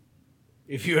me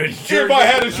if you had insurance. if I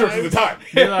had insurance at the time.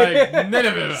 You're like, none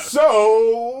of it.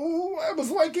 So I was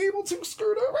like able to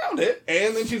skirt around it.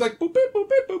 And then she's like, boop, boop, boop,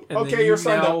 boop, boop. And Okay, you're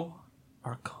signed up.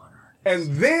 Our Connor.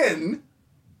 And then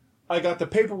I got the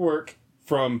paperwork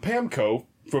from PAMCO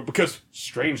because,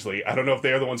 strangely, I don't know if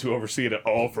they are the ones who oversee it at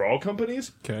all for all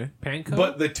companies. Okay. Panco?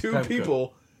 But the two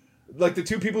people, like the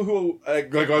two people who,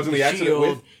 like I was in the accident Shield.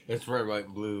 with. It's red, white,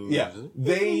 and blue. Yeah.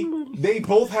 They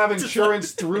both have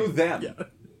insurance through them. Yeah.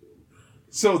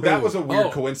 So that was a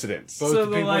weird coincidence. Both So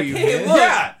the they're people like, you hey, hit? look,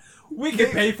 Yeah. we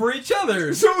can pay for each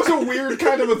other. So it was a weird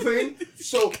kind of a thing.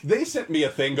 So they sent me a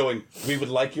thing going, we would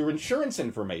like your insurance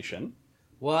information.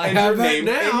 Well, I And have your that name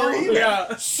now. and your email.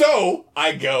 Yeah. So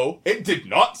I go, it did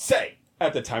not say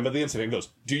at the time of the incident, it goes,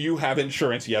 do you have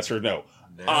insurance, yes or no?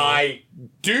 I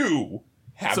do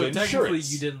have So insurance. technically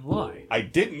you didn't lie. I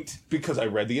didn't because I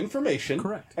read the information.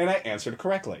 Correct. And I answered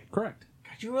correctly. Correct.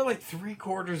 God, you are like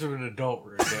 3/4 of an adult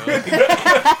right now.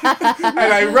 And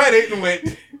I read it and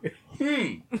went,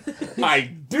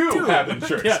 I do have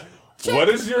insurance. Yeah. What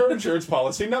is your insurance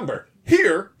policy number?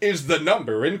 Here is the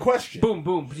number in question. Boom,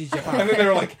 boom. And then they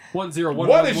were like, 101.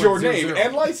 what is your name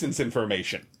and license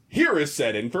information? Here is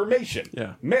said information.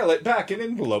 Yeah. Mail it back in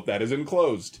envelope that is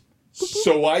enclosed.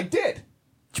 So I did.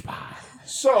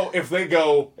 So if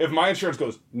my insurance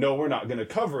goes, no, we're not going to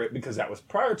cover it because that was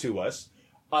prior to us,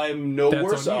 I'm no That's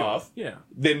worse on you. off Yeah.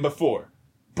 than before.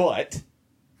 But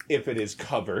if it is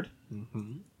covered,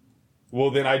 well,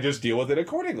 then I just deal with it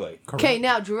accordingly. Okay,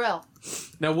 now, Jarrell.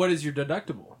 Now, what is your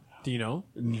deductible? Do you know?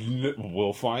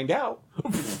 We'll find out.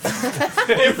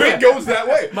 If it goes that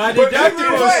way. My But either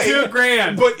deductible way- is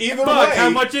 $2,000. But either Fuck, way. how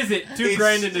much is it?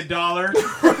 $2,000 it's- and $1.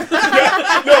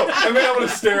 No, and then I'm going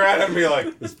to stare at it and be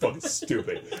like, this is fucking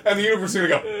stupid. And the universe is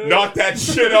going to go, knock that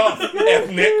shit off,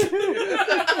 ethnic.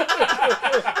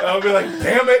 I'll be like,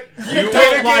 damn it. You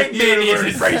don't like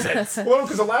universe. mayonnaise. Well,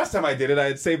 because the last time I did it, I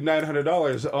had saved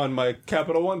 $900 on my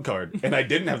Capital One card. And I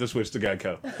didn't have to switch to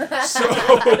Geico. So...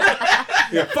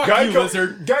 Yeah, Fuck you,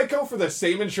 lizard. Geico for the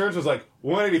same insurance was like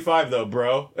 $185 though,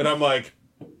 bro. And I'm like,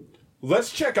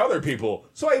 let's check other people.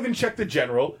 So I even checked the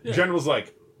General. Yeah. General's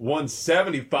like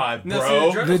 $175, bro.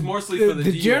 The General's mostly for the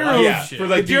DUI. General, yeah, for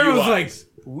like the General's DUIs. like,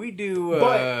 we do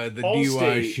the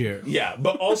DUI shit. Yeah,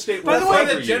 but Allstate. By the way,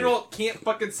 the General can't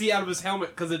fucking see out of his helmet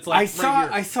because it's like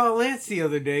I saw Lance the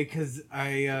other day because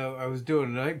I was doing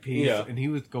a night piece and he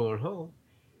was going home.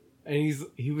 And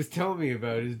he was telling me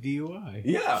about his DUI.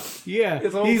 Yeah. Yeah.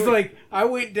 He's like, I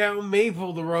went down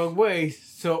Maple the wrong way,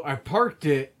 so I parked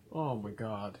it. Oh my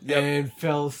god. And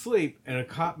fell asleep, and a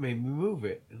cop made me move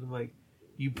it. And I'm like,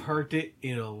 you parked it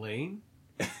in a lane?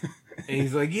 And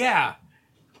he's like, yeah.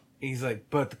 And he's like,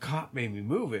 but the cop made me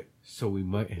move it, so we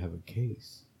might have a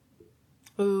case.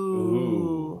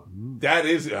 Ooh. That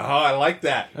is, I like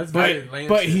that. That's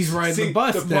but he's riding the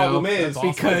bus now.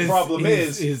 The problem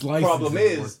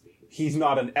is, he's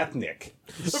not an ethnic.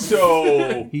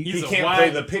 So he can't play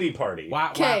the pity party.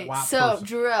 Okay, so,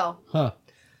 Jarrell. Huh.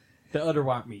 The other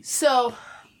white meat. So.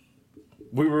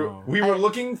 We were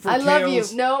looking for Kale's, love you.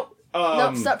 Nope.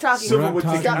 Nope, stop talking. Silverwood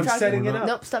ticket. I'm setting it up.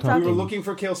 Nope, stop talking. We were looking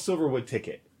for Kale's Silverwood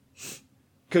ticket.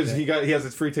 Because he has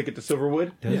his free ticket to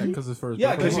Silverwood. Yeah, because it's for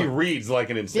because he reads like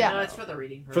an insane. Yeah, no, it's for the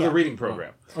reading program. For the reading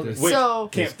program. Okay. Which So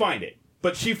can't find it.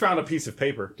 But she found a piece of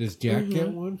paper. Does Jack get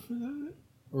one for that?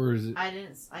 Or is it? I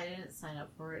didn't sign up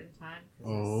for it in time.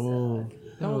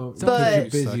 No, but you're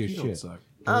busy as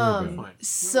shit.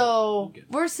 So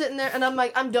we're sitting there, and I'm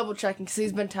like, I'm double checking because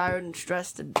he's been tired and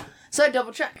stressed, and so I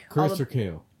double check. Chris or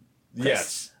Kale?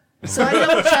 Yes. So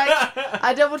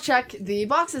I double check the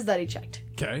boxes that he checked.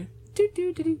 Okay.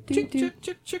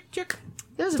 Check.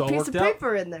 There's a piece of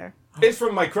paper in there It's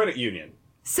from my credit union.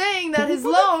 saying that his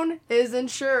loan is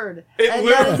insured. It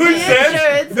literally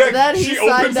says that she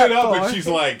opens it up and she's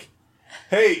like,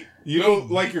 "Hey, you don't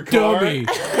like your car?" Dummy.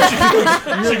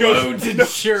 She goes,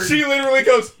 insured. She literally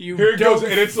goes, You "Here it goes,"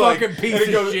 and it's like, fucking piece and it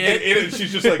of goes, shit. and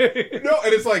she's just like, "No,"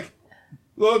 and it's like,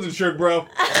 "Loan's insured, bro.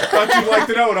 Thought you'd like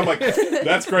to know," and I'm like,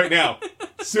 "That's great now,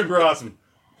 super awesome."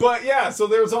 But yeah, so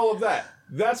there's all of that.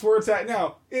 That's where it's at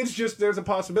now. It's just there's a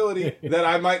possibility that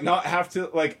I might not have to,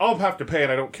 like, I'll have to pay it.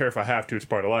 I don't care if I have to. It's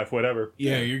part of life, whatever.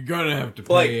 Yeah, you're gonna have to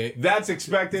pay Like, it. that's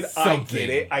expected. Something. I get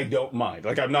it. I don't mind.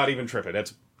 Like, I'm not even tripping.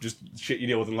 That's just shit you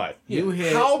deal with in life. You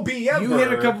hit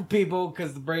a couple people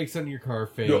because the brakes on your car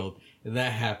failed, and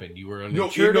that happened. You were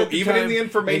uninsured at the even time, in the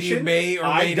information, and you may or may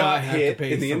I got not have hit. to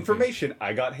pay In the something. information,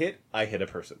 I got hit. I hit a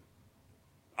person.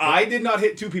 I did not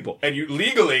hit two people, and you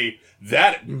legally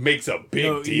that makes a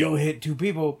big deal. You hit two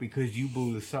people because you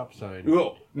blew the stop sign.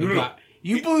 No.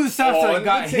 You blew the stop sign, On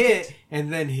got the ticket. hit,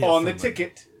 and then hit On somebody. the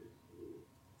ticket,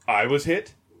 I was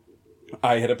hit.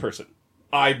 I hit a person.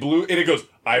 I blew, and it goes.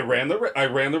 I ran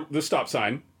the stop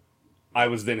sign. I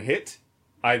was then hit.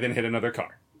 I then hit another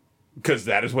car. Because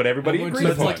that is what everybody How much agrees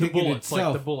is upon. Like the ticket bullets, like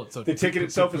itself. the bullets. The ticket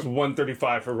itself is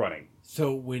 $135 for running.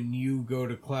 So when you go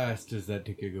to class, does that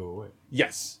ticket go away?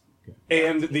 Yes.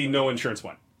 And the no insurance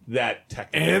one. That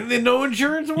technically. And the no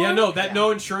insurance one? Yeah, no, that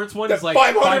no insurance one That's is like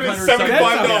 $575.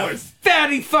 That's a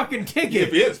fatty fucking ticket.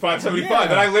 It is $575. Yeah.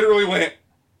 And I literally went,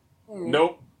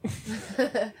 nope.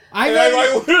 I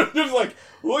literally just like,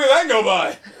 look at that go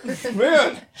by.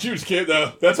 Man, she was cute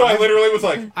though. That's why I literally was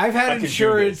like, I've I had can do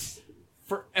insurance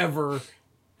forever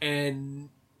and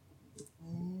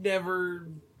never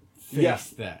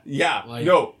faced that. Yeah, Like,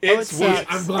 no, it's it sucks.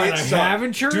 I'm glad I have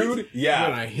insurance. dude. Yeah,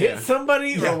 When I hit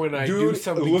somebody yeah. or when I dude, do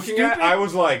something looking stupid. at, I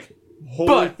was like, holy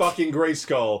But- fucking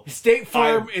Grayskull. State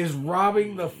Farm is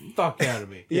robbing the fuck out of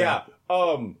me. Yeah.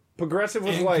 Progressive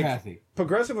was And like Kathy.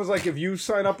 Progressive was like if you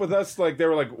sign up with us, like they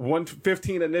were like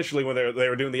 $115 initially when they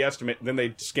were doing the estimate, then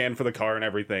they scanned for the car and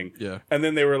everything. Yeah. And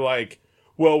then they were like,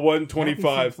 well, Kathy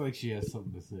 $125 seems like she has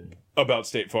something to say. about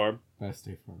State Farm. That's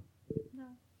State Farm.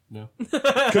 No.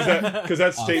 Because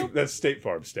that's State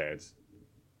Farm stance.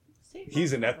 State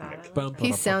He's an Farm. ethnic.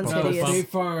 He sounds No, hideous. State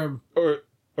Farm. Or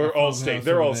all State. else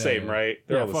They're all over same, there. right?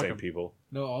 They're Yeah, all the fuck same 'em. people.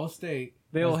 No, Allstate.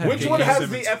 They all have Which J.K. one has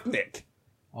Simmons. the ethnic?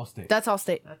 Allstate. That's all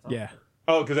state. That's all. Yeah.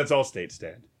 Oh, because that's all State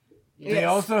stand. They Yes.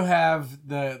 also have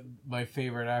my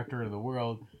favorite actor in the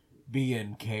world be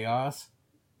in Chaos.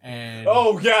 And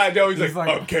Oh, yeah, I know. He's He's like,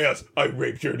 like- oh, Chaos, I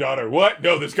raped your daughter. What?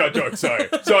 No, this got dark. Sorry.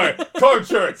 Car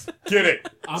insurance. Get it.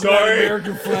 I'm that Sorry.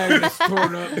 American flag that's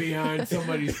torn up behind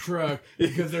somebody's truck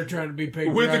because they're trying to be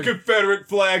patriotic. With the Confederate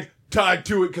flag tied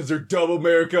to it because they're dumb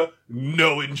America.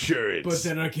 No insurance. But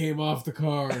then I came off the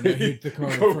car and I hit the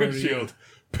car in Go front of you. windshield.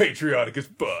 Patriotic as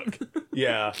fuck.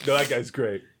 Yeah. No, that guy's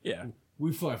great. Yeah.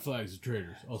 We fly flags of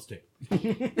traitors.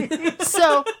 Allstate.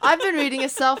 So I've been reading a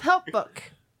self-help book.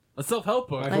 A self-help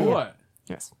book. I For know. what?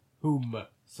 Yes. Whom?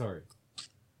 Sorry.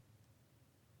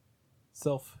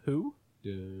 Self who?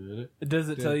 Does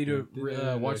it tell you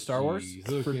to watch Star Wars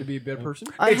for to be a better person?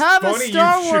 I It's have a funny you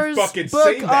Star should Wars fucking book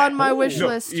say that. on my wish No,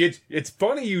 list. it's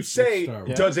funny you say, Star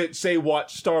Wars. does it say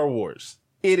watch Star Wars?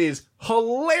 It is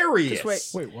hilarious.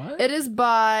 Just Wait, what? It is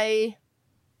by.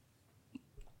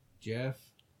 Jeff.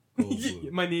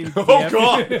 My name. Oh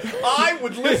God! I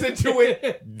would listen to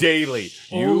it daily.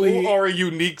 You are a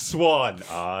unique swan.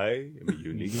 I am a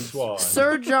unique swan.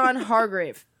 Sir John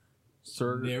Hargrave.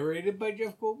 Sir. Narrated by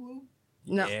Jeff Goldblum?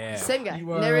 No, Yeah. same guy.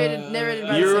 You are, Narrated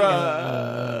by You're the same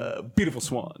guy. a beautiful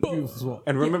swan.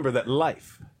 And remember that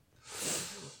life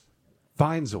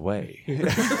finds a way.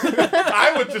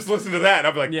 I would just listen to that.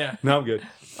 I'd be like, Yeah. no, I'm good.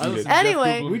 I'm good.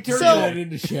 Anyway, We turned so that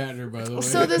into Shatner, by the way.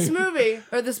 so this movie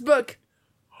or this book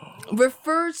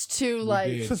refers to like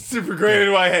did. It's super great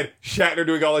in my head. Shatner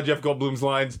doing all of Jeff Goldblum's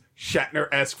lines.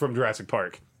 Shatner-esque from Jurassic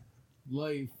Park.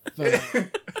 Life.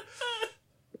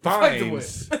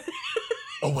 Finds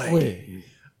a way. Wait.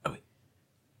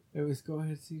 Anyways, go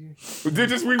ahead, CJ.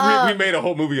 We made a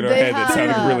whole movie in our they head that have,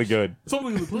 sounded really good.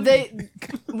 they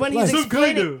when he's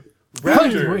explaining.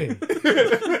 Raptor. Wait.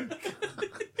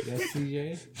 Yes,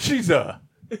 CJ? She's a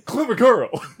clever girl.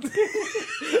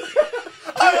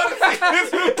 I want to see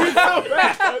this movie so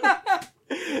bad.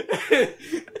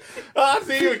 I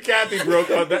see you and Kathy broke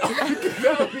on that.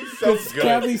 That would be so good.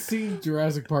 Kathy's seen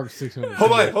Jurassic Park 600.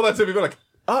 Hold on. So people are like,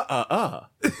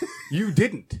 you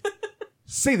didn't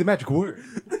say the magic word.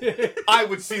 I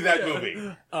would see that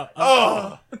movie.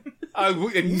 I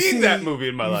need that movie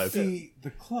in my You life. see the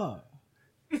claw.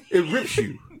 It rips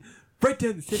you. Right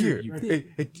down the center. Here, You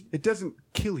it doesn't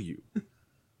kill you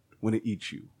when it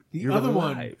eats you. The You're other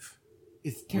one alive.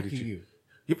 is attacking you.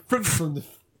 Yep. From the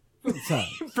side.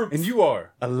 And you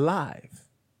are alive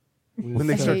when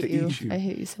they I start hate to you. eat you. I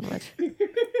hate you so much.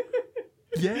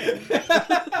 Yeah.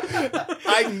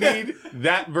 I need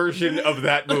that version of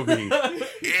that movie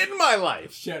in my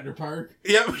life. Shatner Park.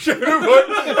 Yep, Shatner Park.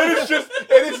 And it's just,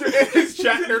 it's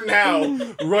Shatner now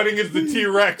running as the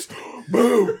T-Rex.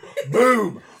 Boom,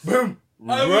 boom, boom.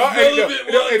 I was Rah, and relevant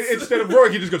and once. instead of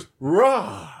roaring, he just goes,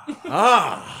 rah,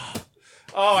 ah.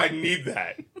 Oh, I need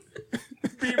that.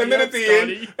 And then at the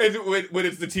end, and when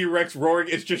it's the T-Rex roaring,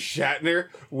 it's just Shatner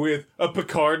with a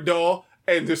Picard doll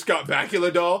and the Scott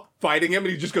Bakula doll fighting him,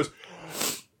 and he just goes,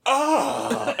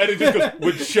 ah! And it just goes,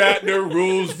 when Shatner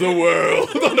rules the world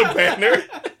on a banner.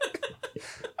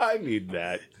 I need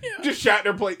that. Yeah. Just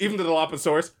Shatner play, even the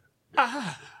Dilophosaurus.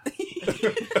 Ah!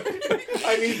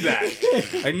 I need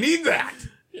that. I need that.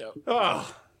 Yep.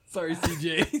 Oh. Sorry,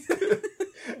 CJ.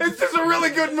 It's just a really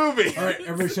good movie. All right,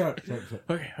 everybody shut up.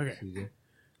 Okay. CJ.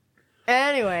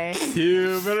 Anyway,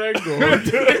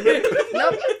 Nope.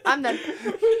 nope, I'm done.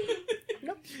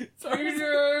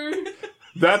 Sorry.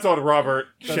 That's on Robert.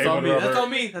 That's Shame on on me. Robert. That's on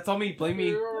me. That's on me. Blame me.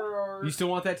 You still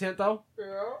want that tent though?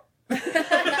 Wow.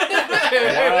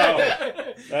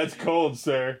 That's cold,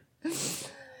 sir.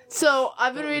 So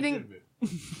I've been reading.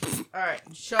 Alright,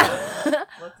 shut up.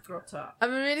 Let the girl talk. I've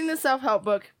been reading the self-help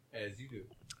book, As you do.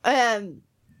 and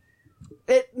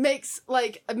it makes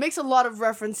a lot of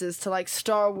references to like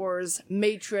Star Wars,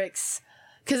 Matrix,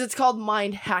 because it's called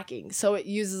mind hacking. So it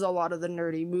uses a lot of the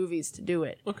nerdy movies to do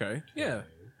it. Okay. Yeah.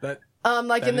 That.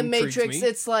 Like That in the intrigues Matrix, me.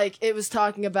 it's like it was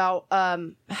talking about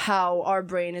how our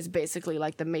brain is basically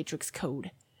like the Matrix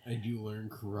code. And you learn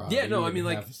karate. Yeah. No. I in mean,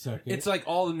 like, half a second. it's like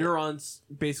all the neurons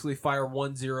basically fire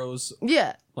 1 zeros.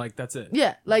 Yeah, Like that's it.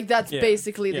 yeah, like that's Yeah.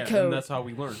 basically the Yeah, code. And that's how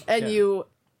we learn. And Yeah. you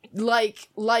like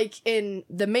in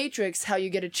the Matrix, how you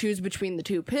get to choose between the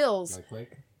two pills.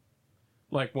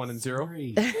 like 1 and 0.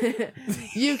 Three.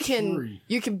 you can Three.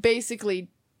 you can basically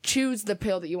choose the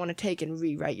pill that you want to take and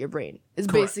rewrite your brain. Is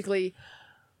Correct. basically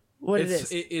what it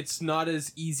is. It's not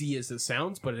as easy as it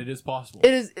sounds, but it is possible.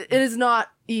 It is not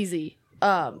easy.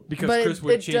 Because but Chris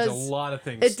would change a lot of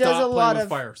things. it does Stop a lot playing with of-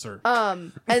 fire, sir.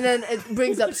 and then it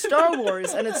brings up Star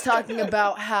Wars, and it's talking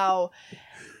about how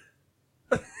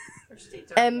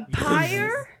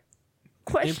Empire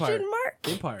question Empire. mark.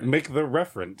 Empire. Make the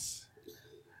reference. It's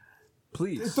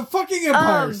Please. the fucking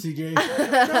Empire, CJ.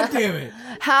 God damn it.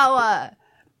 How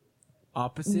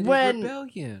Opposite when- of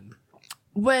rebellion.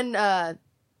 when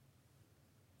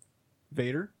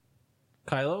Vader?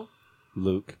 Kylo?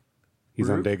 Luke. He's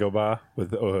on Dagobah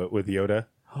with Yoda.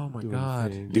 Oh my Doing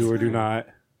god. things. Do or do not.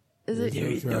 is it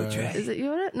is it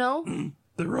Yoda? No.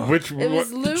 Which It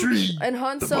was what- Luke and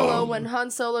Han Solo when Han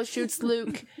Solo shoots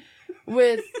Luke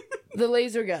with the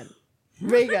laser gun,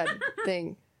 ray gun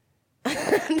thing.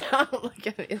 No, don't look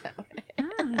at me that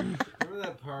way. Remember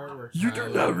that part where You do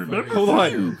not remember? Hold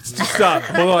on. Stop.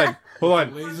 Hold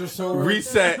on. Laser sword.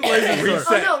 Reset.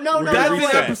 Reset. Oh, no. That's in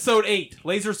Reset. episode 8.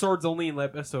 Laser Sword's only in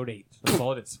episode 8. That's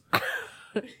all it is.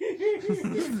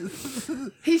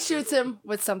 He shoots him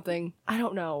with something. I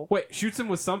don't know. Wait, shoots him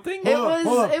with something? It hold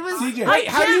was. CJ. Wait,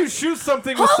 how do you shoot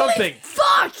something with Holy something?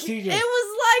 fuck! CJ. It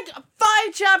was like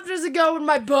 5 chapters ago in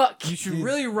my book. You should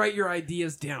really write your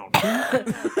ideas down.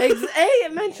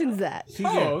 It mentions that. CJ,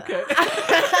 Oh, okay.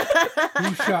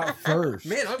 who shot first?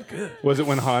 Man, I'm good. Was it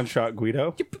when Han shot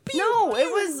Guido? No, it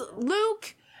was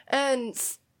Luke and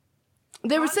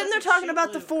they were sitting there talking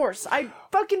about the Force. I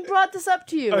fucking brought this up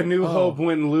to you. A New Hope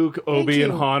when Luke, Obi, you.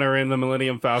 and Han are in the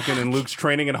Millennium Falcon and Luke's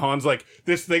training and Han's like,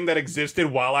 this thing that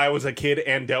existed while I was a kid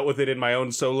and dealt with it in my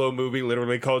own Solo movie,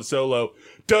 literally called Solo,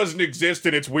 doesn't exist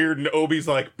and it's weird, and Obi's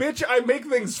like, bitch, I make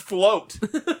things float.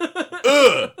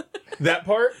 Ugh. That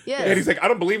part? Yes. And he's like, I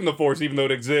don't believe in the Force even though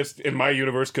it exists in my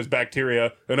universe because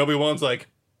bacteria. And Obi-Wan's like,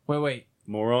 Wait.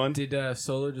 moron. Did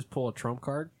Solo just pull a trump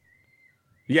card?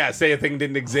 Yeah, say a thing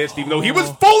didn't exist even though he was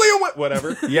fully aware.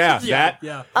 Whatever. Yeah, that.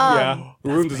 Yeah. Yeah.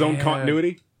 Ruins his own bad.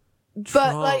 continuity.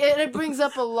 But like it brings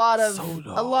up a lot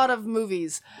of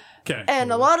movies. Okay.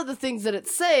 And a lot of the things that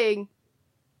it's saying,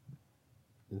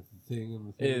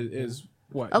 Is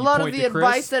what? a you lot of point the to Chris?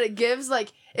 advice that it gives,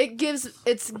 like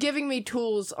it's giving me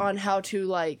tools on how to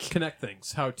like Connect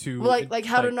things. How to...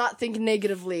 how to not think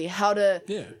negatively, how to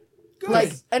Yeah.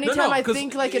 like anytime I 'cause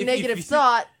think like a if negative you see-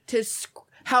 thought to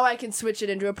how I can switch it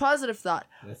into a positive thought.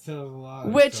 That sounds a lot.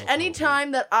 Which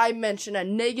anytime that I mention a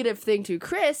negative thing to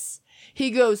Chris, he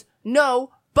goes,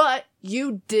 "No, but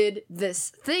you did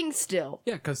this thing still."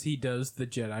 Yeah, because he does the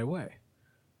Jedi way.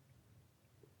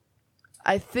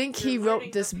 I think he You're wrote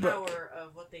learning this the book. power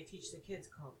of what they teach the kids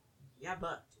called yeah,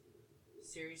 but.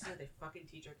 Seriously, they fucking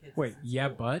teach our kids. Wait, this in yeah,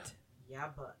 school. but? Yeah,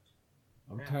 but.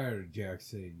 I'm tired of Jack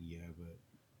saying yeah, but.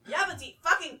 Yeah, but eat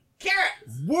fucking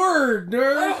carrots! Word,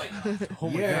 nerd! Oh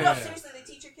my Yeah. No, seriously, they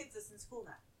teach your kids this in school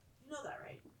now. You know that,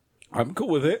 right? I'm cool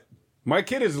with it. My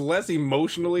kid is less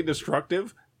emotionally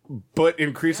destructive, but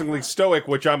increasingly stoic,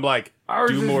 which I'm like,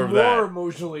 do more of that.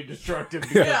 emotionally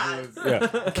destructive. Yeah.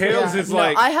 Yeah. Kale's is No,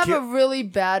 like, I have a really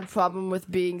bad problem with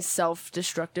being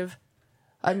self-destructive.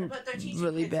 I'm But they're teaching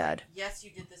really kids, bad. Like, yes, you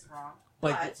did this wrong.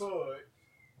 Like- but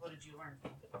what did you learn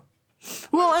from it?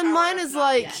 Well, and Power mine of is not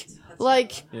like, yet. That's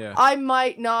like Yeah. I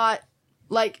might not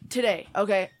like today.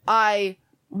 Okay, I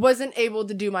wasn't able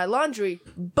to do my laundry,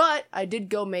 but I did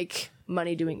go make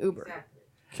money doing Uber. Exactly.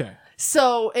 Okay.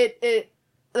 So it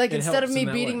like It instead of helps me in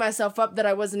that beating way. myself up that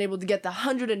I wasn't able to get the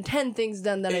 110 things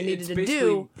done that I needed It's to basically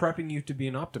do. prepping you to be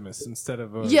an optimist instead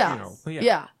of a, Yeah. you know, Yeah.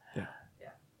 Yeah.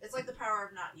 It's like the power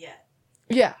of not yet.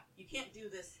 Yeah. You can't do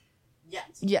this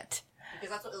yet. Yet. Because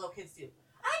that's what little kids do.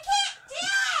 I can't do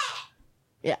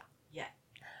it! Yeah. Yet.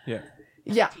 Yeah.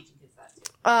 Yeah. Teaching kids that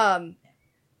too.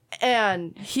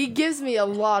 And he gives me a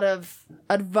lot of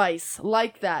advice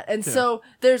like that. And so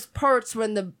there's parts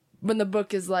when the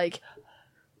book is like,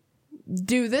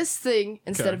 do this thing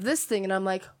instead Okay. of this thing, and I'm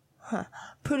like,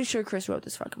 pretty sure Chris wrote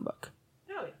this fucking book.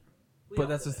 No, we But all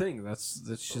that's do the it. thing. That's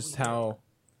just how.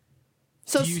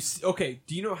 So Do you okay?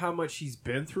 Do you know how much he's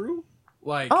been through?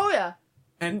 Like, oh yeah.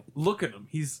 and look at him.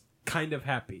 He's kind of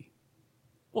happy.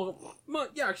 Well,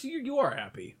 yeah, actually, you are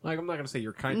happy. Like, I'm not gonna say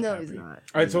you're kind of No, happy. he's not.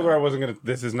 I told her I wasn't gonna.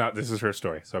 This is her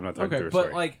story, so I'm not talking to Okay, her but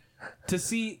story. like to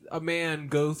see a man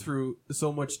go through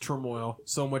so much turmoil,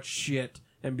 so much shit,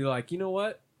 and be like, you know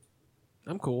what?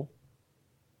 I'm cool.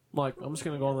 Like, I'm just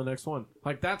gonna go on the next one.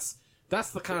 Like, that's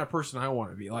the kind of person I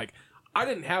want to be. Like, I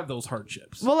didn't have those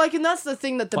hardships. Well, like, and that's the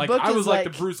thing that the like, book I is was like the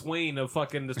Bruce Wayne of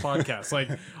fucking this podcast. Like,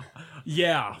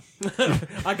 yeah,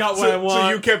 I got what I want. So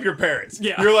you kept your parents.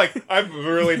 Yeah. You're like, I'm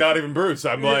really not even Bruce.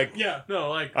 I'm like, yeah, no,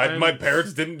 like my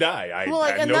parents didn't die. I Well,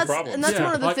 like, had and no that's problem. and that's yeah,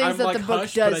 one of the like, things I'm that like the book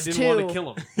Hush, but I does didn't too. want to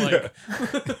kill him.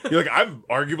 Like, You're like, I'm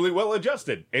arguably well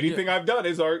adjusted. Anything I've done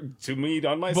is to me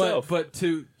on myself. but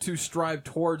to strive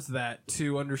towards that,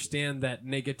 to understand that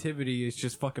negativity is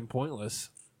just fucking pointless.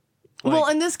 Well,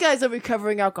 Like- and this guy's a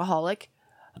recovering alcoholic,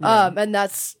 and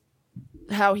that's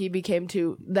how he became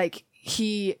to like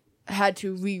he had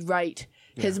to rewrite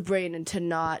his brain into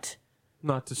not.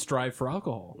 Not to strive for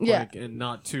alcohol, Yeah. like, and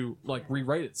not to like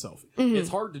rewrite itself. It's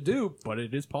hard to do, but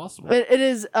it is possible. It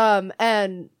is,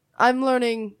 and I'm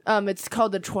learning. It's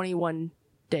called the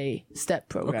 21-day step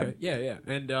program. Okay, yeah.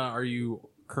 And are you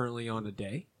currently on a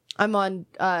day? I'm on.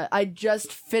 I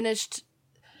just finished.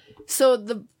 So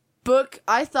the book,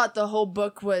 I thought the whole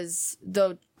book was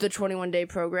the 21-day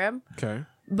program. Okay.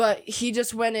 But he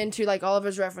just went into like all of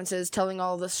his references, telling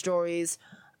all the stories,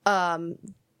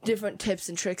 different tips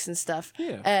and tricks and stuff.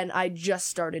 Yeah. And I just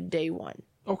started day 1.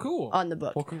 Oh, cool. On the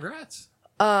book. Well, congrats.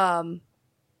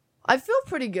 I feel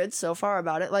pretty good so far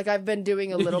about it. Like I've been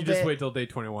doing a little you bit. just wait till day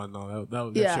 21 though.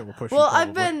 That Yeah. shit will push Well, you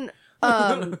I've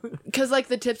probably. been because like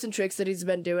the tips and tricks that he's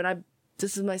been doing.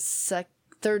 This is my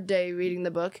third day reading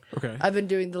the book. Okay. I've been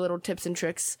doing the little tips and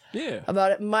tricks Yeah.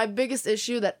 about it. My biggest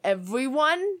issue that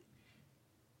everyone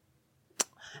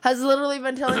has literally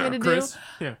been telling me to Chris?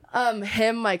 do. Yeah.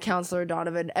 Him, my counselor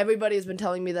Donovan, everybody has been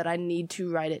telling me that I need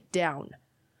to write it down.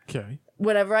 Okay.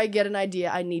 Whenever I get an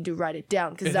idea, I need to write it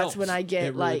down because It that's helps. when I get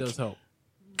it really does help.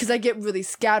 because I get really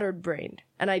scattered brained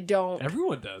and I don't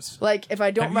Everyone does. like if I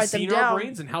don't Have write you seen them our down.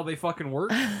 brains and how they fucking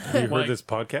work? Have you heard this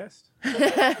podcast?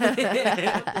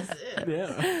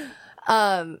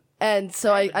 Yeah. And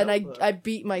so I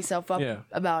beat myself up Yeah.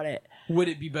 about it. Would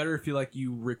it be better if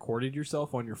you recorded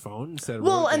yourself on your phone instead of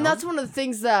Well, wrote it and down? that's one of the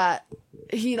things that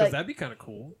he 'Cause like that'd be kind of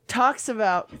cool. talks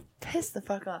about. Piss the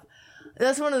fuck off.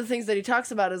 That's one of the things that he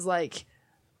talks about is like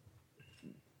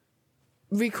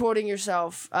recording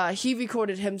yourself. He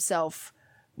recorded himself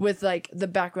with like the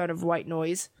background of white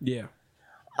noise. Yeah.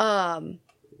 And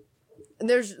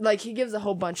there's like he gives a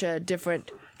whole bunch of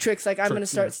different tricks. Like I'm gonna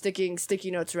Tricks, start yeah. sticking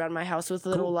sticky notes around my house with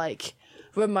little Cool. like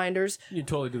reminders. You can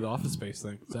totally do the Office Space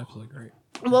thing. It's absolutely great.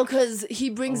 Well, because he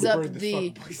brings up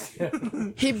the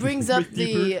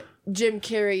Jim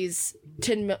Carrey's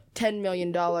 $10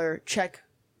 million check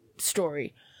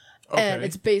story, and Okay.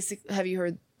 it's basic. Have you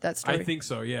heard that story? I think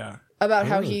so, yeah. About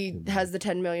how he has the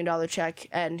 $10 million check,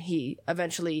 and he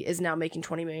eventually is now making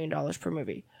 $20 million per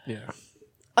movie. Yeah.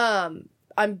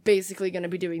 I'm basically going to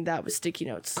be doing that with sticky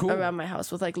notes Cool. around my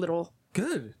house with like little.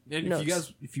 Good. And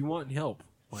Notes. if you want help,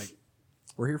 like,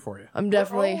 we're here for you. I'm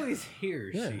definitely. always here,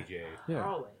 Yeah. CJ. Yeah.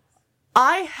 Always.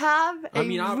 I have a I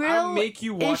mean, real I'll make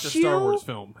you watch issue. a Star Wars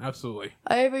film. Absolutely.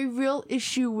 I have a real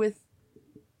issue with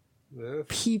The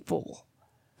people.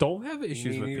 Don't have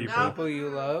issues with meaning people. people you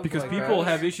love, Because like people us,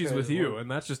 have issues because with you, we're- and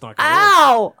that's just not going to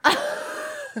Ow!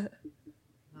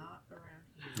 Not around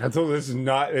here. I told this is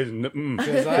not.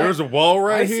 Because There's a wall I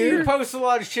right see here. you post a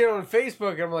lot of shit on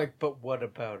Facebook, and I'm like, but what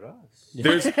about us?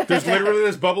 There's literally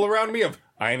this bubble around me of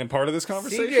I ain't a part of this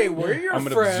conversation. CJ, we're your I'm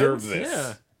gonna friends. observe this.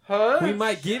 Yeah. Huh? We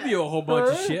might give you a whole bunch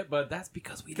of Huh? shit, but that's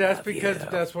because we That's love because you.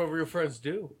 that's what real friends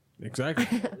do. Exactly.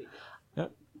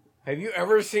 Have you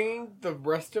ever seen the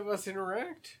rest of us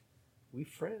interact? We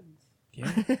friends.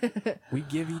 Yeah. We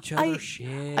give each other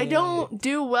shit. I don't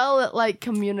do well at like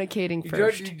communicating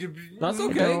first. That's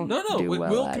okay. don't No, do we,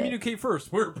 well we'll at it. communicate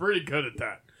first. We're pretty good at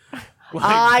that. Like,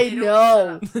 I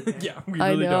know. yeah, we I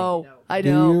really know. don't. I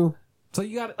know. So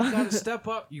you gotta step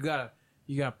up. You gotta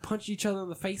punch each other in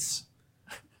the face.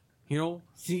 You know,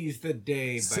 Seize the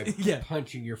day by Yeah.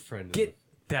 punching your friend.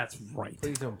 that's right.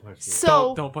 Please don't punch me.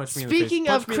 So Don't punch me in the face. speaking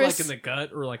Punch of me Chris, like in the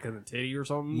gut or like in the titty or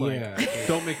something. Yeah. Like,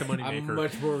 don't make the money I'm maker.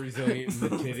 much more resilient in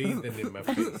the titty than in my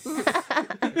face.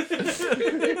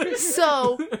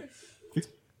 so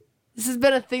this has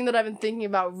been a thing that I've been thinking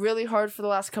about really hard for the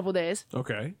last couple days.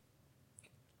 Okay.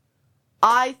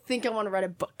 I think I want to write a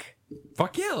book.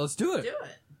 Fuck yeah, let's do it. Do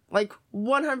it. Like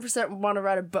 100% want to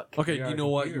write a book. Okay, Yeah, you know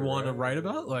what you computer, want to right? write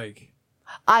about? Like,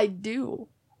 I do.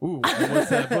 ooh, what's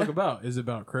that book about? Is it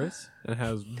about Chris? It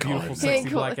has beautiful, He ain't sexy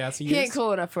cool. black ass He ain't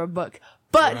cool enough for a book,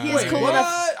 but he is Wait, cool what?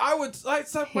 enough.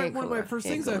 That's like He ain't one of cool my enough. first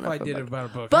He ain't things cool if I enough for a did book. about a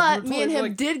book. But We me and were him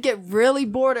like, did get really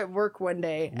bored at work one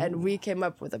day, and we came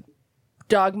up with a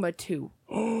Dogma 2.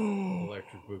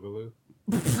 Electric Boogaloo.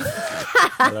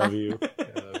 I love you.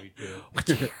 I love you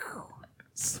too.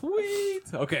 Sweet.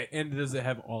 Okay, and does it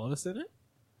have all of us in it,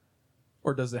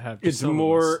 or does it have? Just It's some of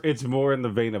more. us? It's more in the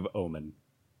vein of Omen.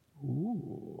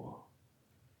 Ooh.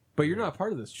 But you're not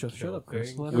part of this. Shut up,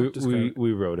 Chris. Let We, him describe-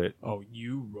 we wrote it. Oh,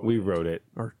 you wrote We it. wrote it.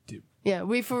 Or did. Yeah,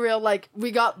 we for real, like, we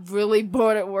got really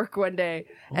bored at work one day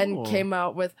and Oh. came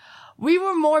out with. We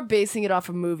were more basing it off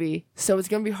a movie, so it's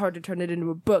gonna be hard to turn it into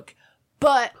a book.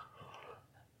 But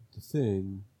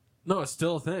Thing. No, it's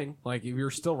still a thing. Like, if you're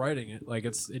still writing it, like,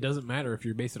 it doesn't matter if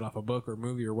you're basing it off a book or a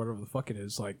movie or whatever the fuck it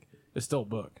is. Like, it's still a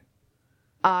book.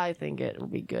 I think it will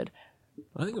be good.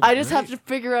 I think. I just have to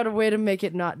figure out a way to make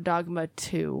it not Dogma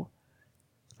 2.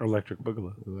 Electric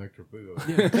Boogaloo. Electric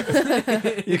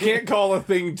Boogaloo. You can't call a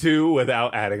thing 2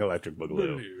 without adding Electric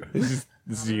Boogaloo. This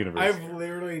is the universe. I've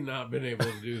literally not been able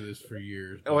to do this for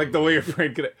years. Like the way your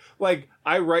brain could. Like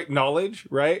I write knowledge,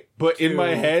 right? But in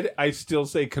my head, I still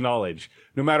say knowledge.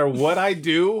 No matter what I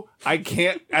do, I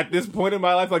can't. At this point in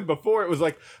my life, like before, it was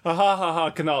like ha ha ha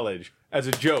ha knowledge as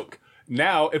a joke.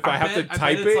 Now, if I have to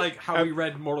type it's it, like how we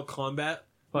read Mortal Kombat.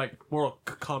 Like Mortal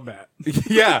Kombat.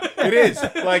 yeah, it is.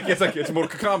 Like it's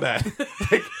Mortal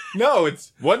Kombat. Like no,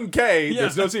 it's 1K. Yeah.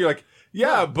 There's no C. You're like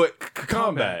yeah, but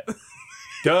combat.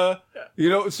 duh. You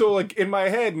know, so like in my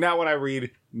head now when I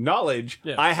read knowledge,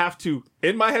 I have to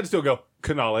in my head still go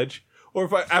knowledge. Or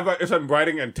if I'm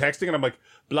writing and texting and I'm like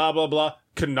blah blah blah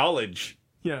knowledge.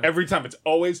 Yeah. Every time it's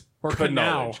always or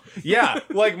knowledge. Yeah,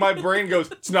 like my brain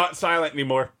goes, it's not silent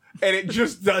anymore, and it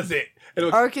just does it.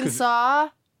 Arkansas,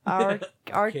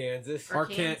 Kansas,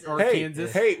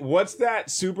 Kansas. Hey, what's that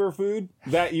superfood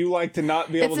that you like to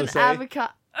not be able to say?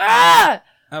 Avocado.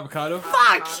 Avocado.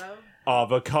 Fuck.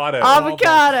 Avocado.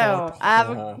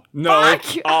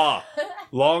 No.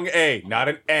 Long A, not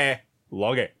an eh.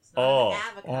 Long A. Oh.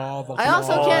 I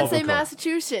also can't say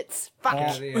Massachusetts. Fuck.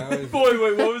 Boy,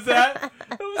 wait, what was that?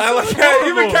 I like that.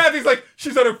 Even Kathy's like,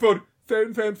 she's on her phone.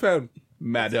 Phone.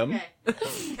 Madam.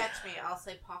 Okay. Catch me. I'll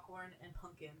say popcorn and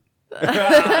pumpkin.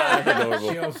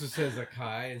 She also says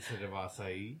acai instead of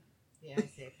acai. Yeah, I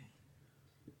say acai.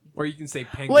 Or you can say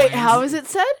penguin. Wait, how is it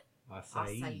said?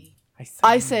 Acai.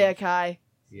 I say acai.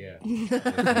 Yeah.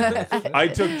 I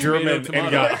took German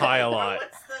and got high a lot.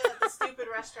 What's the stupid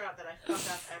restaurant that I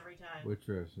fuck up every time? Which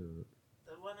restaurant?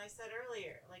 The one I said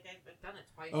earlier. Like, I've done it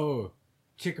twice. Oh,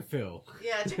 Chick-fil.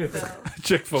 Yeah, Chick-fil-A.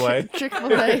 Chick-fil-A.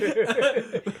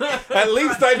 Chick-fil-A. At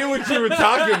least I knew what you were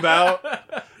talking about.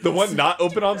 The one not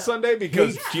open on Sunday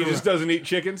because Jesus doesn't eat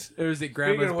chickens. Or is it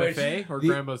Grandma's buffet or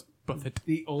Grandma's buffet?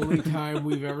 The only time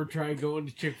we've ever tried going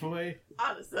to Chick-fil-A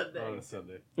On a Sunday. on a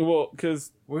Sunday. Well,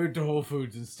 because We went to Whole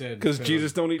Foods instead. Because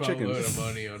Jesus don't eat Spent a chickens. load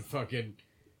of money on fucking.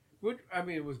 I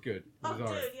mean, it was good. It was Oh,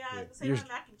 alright. dude, yeah. The same with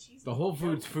mac and cheese. The Whole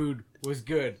Foods food was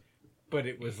good, but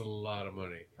it was a lot of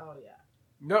money. Oh, yeah.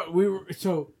 No, we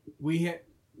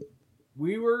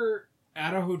were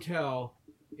at a hotel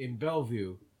in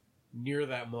Bellevue near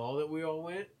that mall that we all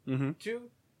went to.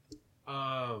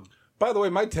 By the way,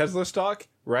 my Tesla stock,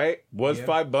 right, was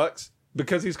 $5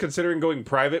 because he's considering going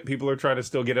private. People are trying to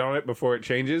still get on it before it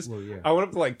changes. Well, yeah. I went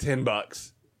up to like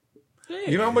 $10.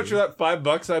 You know how much of that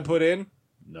 $5 I put in?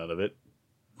 None of it.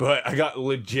 But I got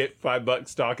legit $5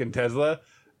 stock in Tesla,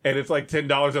 and it's like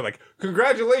 $10. I'm like,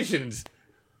 congratulations,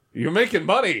 you're making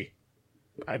money.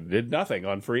 I did nothing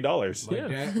on free dollars.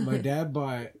 My dad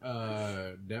bought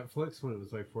Netflix when it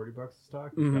was like $40 a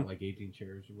stock. He got like 18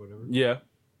 shares or whatever. Yeah.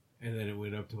 And then it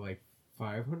went up to like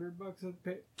 $500 a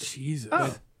pay.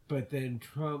 Jesus. But then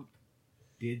Trump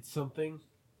did something.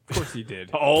 Of course he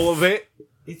did. All of it.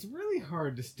 It's really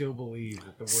hard to still believe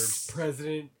that the word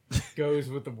president goes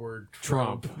with the word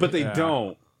Trump. But they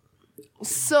don't.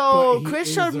 So,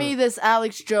 Chris showed me this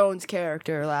Alex Jones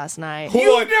character last night.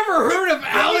 You've never heard of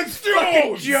Alex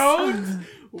Jones?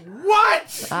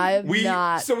 What? I have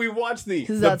not. So we watched the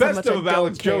that's best how much of I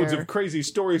Alex don't Jones care. of crazy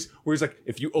stories where he's like,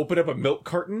 if you open up a milk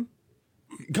carton,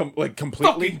 completely.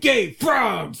 Fucking gay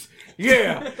frogs!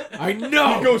 Yeah, I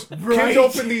know. He goes, right? kids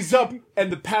open these up,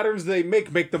 and the patterns they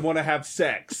make them want to have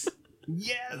sex.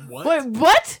 Yeah. Wait,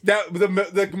 what? That the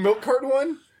milk carton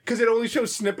one, because it only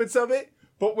shows snippets of it.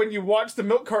 But when you watch the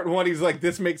milk carton one, he's like,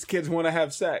 this makes kids want to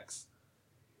have sex.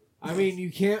 I mean,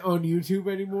 you can't on YouTube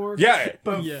anymore. Yeah,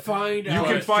 but find you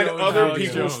Alex can find Jones, other Alex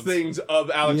people's Jones. things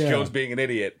of Alex Jones being an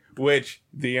idiot, which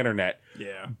the internet.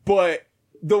 Yeah, but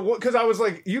because I was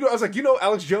like, you know,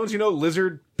 Alex Jones, you know,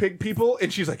 lizard pig people,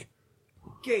 and she's like,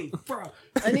 gay frog.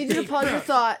 I need you to pause your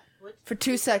thought for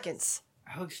 2 seconds.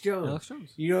 Alex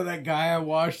Jones. You know that guy I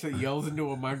watched that yells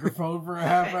into a microphone for a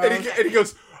half hour? and he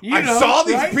goes, I saw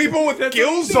these people with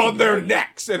gills on their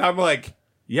necks, and I'm like,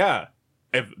 yeah.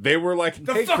 If they were like,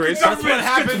 hey, Chris, that's what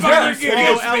happens when you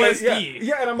get LSD.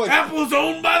 Yeah, and I'm like, Apple's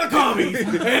owned by the commies,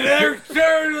 and they're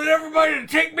telling everybody to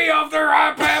take me off their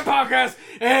iPad podcast,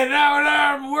 and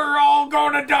now we're all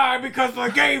going to die because of the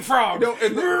gay frog. No,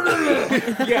 and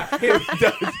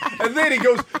and then he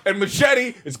goes, and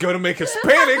Machete is going to make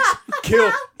Hispanics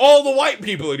kill all the white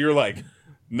people, and you're like,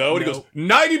 no. And he goes,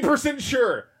 90%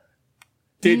 sure.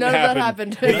 Didn't None happen. of that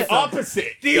happened. The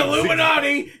opposite. The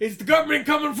Illuminati is the government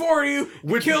coming for you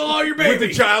to kill all your babies. With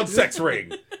the child sex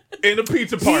ring in a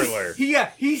pizza parlor.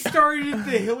 He started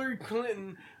the Hillary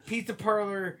Clinton pizza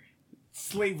parlor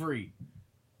slavery.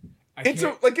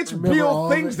 It's real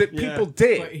things that people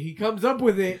did. But he comes up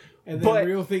with it, and then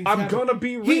real things happen. Gonna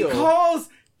be real. He calls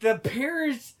the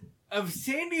parents of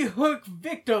Sandy Hook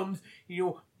victims,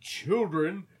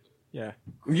 children. Yeah.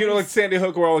 You know, like Sandy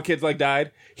Hook, where all the kids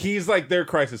died? He's like their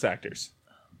crisis actors.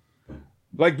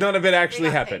 Like none of it actually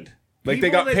happened. Like they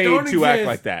got paid to act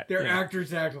like that. Their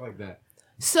actors act like that.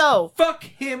 So fuck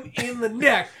him in the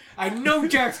neck. I know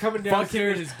Jack's coming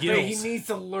downstairs, his but gills. he needs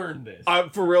to learn this. I'm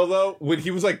for real though. When he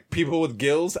was like people with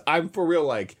gills, I'm for real.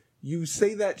 Like you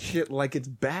say that shit like it's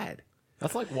bad.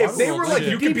 That's like if they were like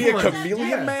shit. you could be a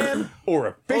chameleon man or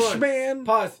a fish man.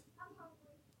 Pause.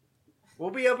 We'll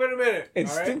be up in a minute.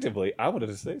 Instinctively, I wanted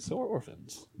to say, so are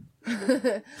orphans.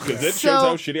 Because it shows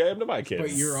how shitty I am to my kids.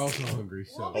 But you're also hungry,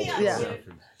 so.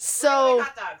 So,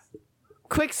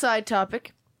 quick side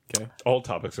topic. Okay. All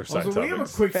topics are side topics. We have a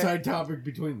quick side topic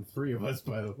between the three of us,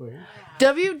 by the way.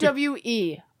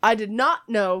 WWE, I did not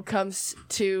know, comes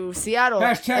to Seattle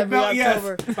Hashtag every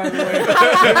October. Yes, by the way.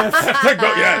 Hashtag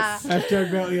belt yes.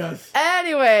 Hashtag belt yes.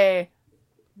 Anyway.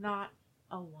 Not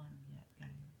a one yet, guys.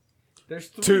 There's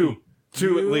three.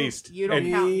 Two at least. You don't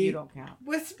count. You don't count.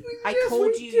 I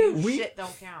told you shit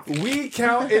don't count. We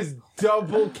count as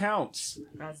double counts.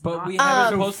 But we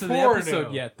haven't posted the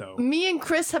episode yet, though. Me and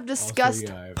Chris have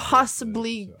discussed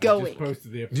possibly going.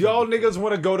 Do y'all niggas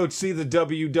want to go to see the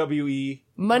WWE?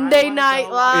 Monday Night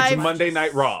Live. It's Monday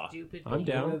Night Raw. I'm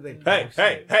down.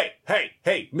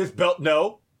 Hey, Miss Belt,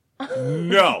 no.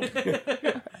 No.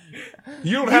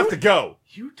 You don't have to go.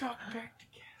 You talk back.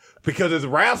 Because it's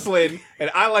wrestling,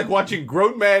 and I like watching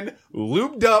grown men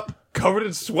lubed up, covered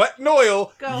in sweat and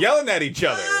oil, yelling at each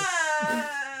other.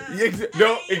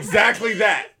 No, exactly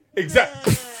that.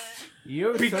 Exactly.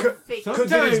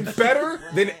 Because it is better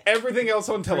than everything else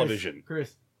on television.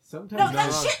 Chris, sometimes no,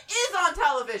 that shit is on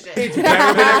television. It's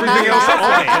better than everything else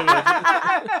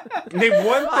on it. Name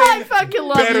one thing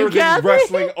better than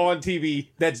wrestling on TV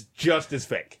that's just as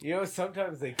fake. You know,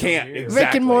 sometimes they can't. Exactly.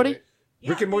 Rick and Morty.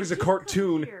 Rick and Morty's a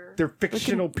cartoon. They're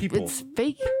fictional people. It's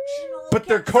fake. But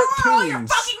they're cartoons. You're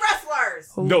fucking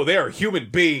wrestlers. No, they are human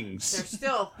beings. They're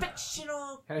still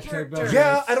fictional characters.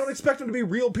 Yeah, I don't expect them to be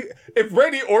real people. If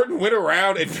Randy Orton went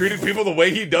around and treated people the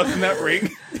way he does in that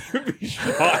ring, he'd be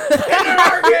shot.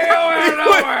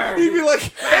 He'd be like,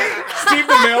 hey, Steve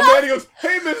the mailman. He goes,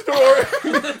 hey, Mr.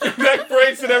 Orton. Neck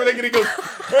brace and everything. And he goes,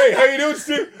 hey, how you doing,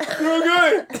 Steve? Doing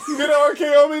good. You gonna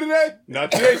RKO me today?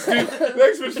 Not today, Steve.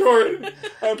 Thanks, Mr. Orton.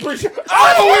 I appreciate it.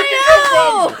 Oh, where'd you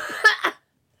come from?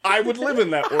 I would live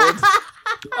in that world.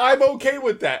 I'm okay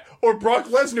with that. Or Brock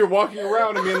Lesnar walking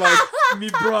around and being like,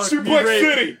 Suplex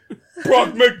City, Brock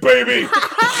McBaby,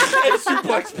 and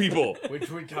suplex people.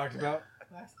 Which we talked about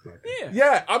last time.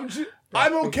 Yeah,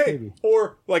 I'm okay.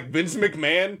 Or like Vince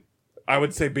McMahon, I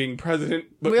would say being president,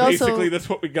 but basically that's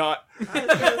what we got. We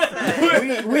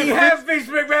have Vince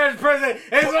McMahon as president.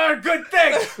 It's not a good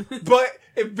thing. But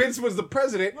if Vince was the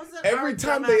president, every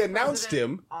time they announced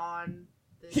him,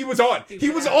 he was on. He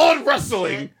was on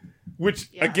wrestling. Which,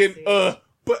 again, but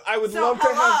I would love to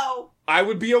have... I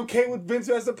would be okay with Vince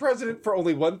as the president for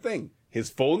only one thing.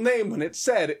 His full name, when it's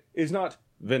said, is not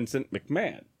Vincent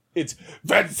McMahon. It's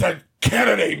Vincent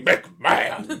Kennedy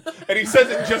McMahon. And he says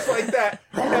it just like that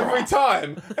every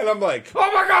time. And I'm like...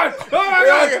 Oh my God!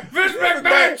 Vince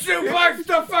McMahon suplex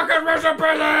the fucking Russian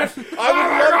president! I would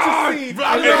love to see...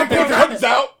 And he comes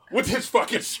out with his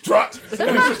fucking strut.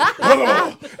 And it's just...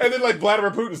 And then, like, Vladimir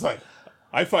Putin's like...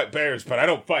 I fight bears, but I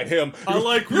don't fight him. You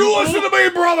listen to me,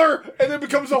 brother! And then it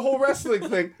becomes a whole wrestling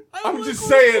thing. I'm just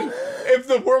saying, if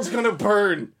the world's gonna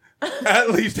burn,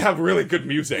 at least have really good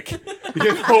music.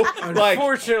 You know?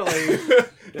 Unfortunately,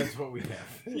 that's what we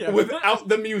have. Yeah. Without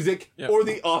the music or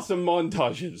the awesome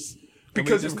montages.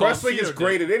 Because if wrestling is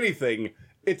great at anything,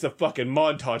 it's a fucking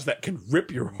montage that can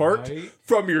rip your heart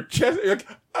from your chest. You're like,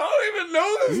 I don't even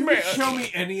know this man. Show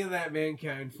me any of that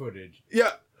Mankind footage.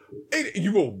 Yeah.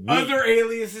 You will weep. Other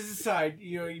aliases aside,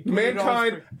 you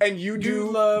Mankind, and you do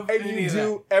love, and you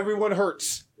do. Everyone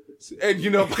hurts, and you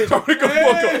know, and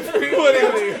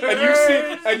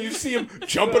you see him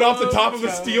jumping off the top of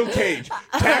a steel cage,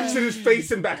 tacks in his face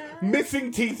and back,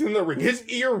 missing teeth in the ring, his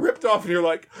ear ripped off, and you're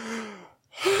like,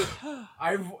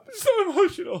 so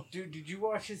emotional. Dude, did you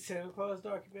watch his Santa Claus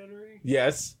documentary?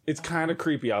 Yes, it's kind of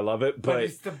creepy. I love it, but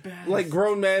it's the best. Like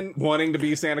grown men wanting to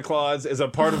be Santa Claus is a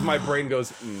part of my brain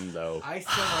goes, no. I said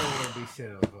I want to be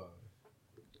Santa Claus.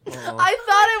 I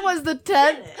thought it was the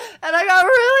 10th, and I got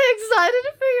really excited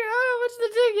to figure out how much the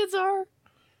tickets are.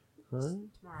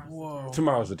 Huh?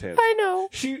 Tomorrow's the 10th. I know.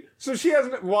 She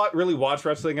hasn't really watched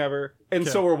wrestling ever, and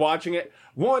so we're watching it.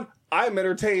 One, I'm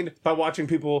entertained by watching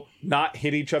people not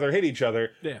hit each other,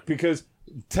 because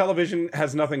television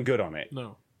has nothing good on it.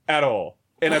 No. At all.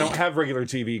 And I don't have regular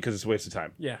TV because it's a waste of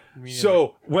time. Yeah.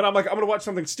 So when I'm like, I'm going to watch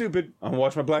something stupid, I'm going to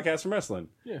watch my black ass from wrestling.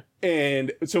 Yeah.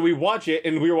 And so we watch it,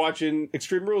 and we were watching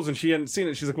Extreme Rules, and she hadn't seen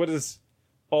it. She's like, what is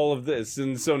all of this?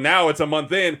 And so now it's a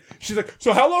month in. She's like,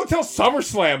 so how long till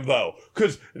SummerSlam, though?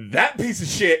 Because that piece of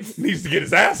shit needs to get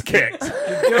his ass kicked. Did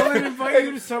Dylan invite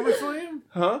you to SummerSlam?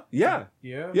 Huh? Yeah.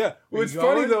 Yeah? Well, it's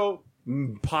funny, though.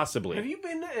 Possibly. Have you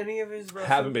been to any of his wrestling?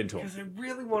 Haven't been to him. Because I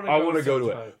really want to go. I want to go to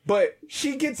it. But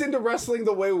she gets into wrestling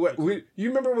the way you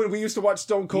remember when we used to watch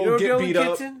Stone Cold get beat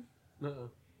up?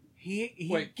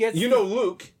 He gets... You know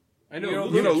Luke. I know.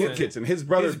 You know Luke Kitson. His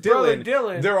brother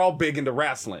Dylan. They're all big into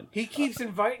wrestling. He keeps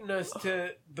inviting us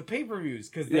to the pay-per-views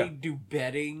because they do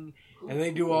betting and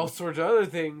they do all sorts of other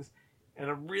things. And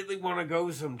I really want to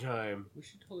go sometime. We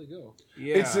should totally go.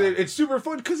 Yeah, It's super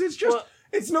fun because it's just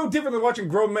it's no different than watching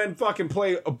grown men fucking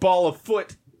play a ball of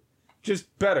foot,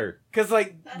 just better. Because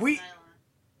like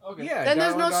Okay. yeah, Then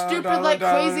there's no stupid like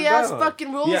crazy ass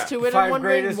fucking rules to it. I'm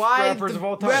wondering why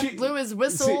the ref blew his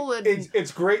whistle.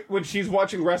 It's great when she's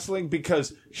watching wrestling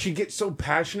because she gets so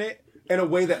passionate in a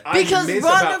way that I miss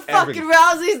Ronda about fucking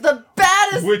Rousey's the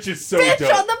baddest which is so bitch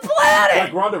dope. on the planet.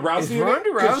 Like Ronda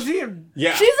Rousey.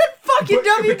 Yeah. She's in fucking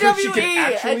because she can WWE,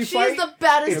 actually and she's fight, the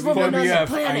baddest it's woman on the I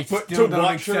planet. But still to don't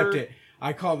watch accept her- it.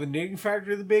 I call the knitting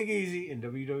factory the Big Easy in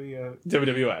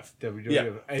WWF. Yeah,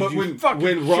 but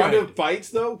when Ronda fights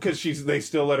though, because they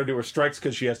still let her do her strikes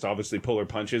because she has to obviously pull her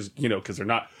punches, because they're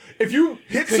not. If you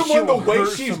hit someone the way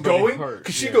she's going,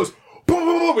 because she goes boom,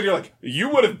 boom, boom, and you're like, you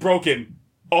would have broken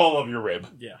all of your rib.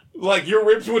 Yeah, like your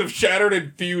ribs would have shattered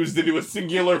and fused into a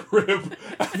singular rib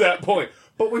at that point.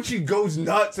 But when she goes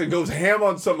nuts and goes ham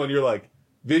on someone, you're like,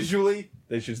 visually,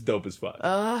 that's just dope as fuck.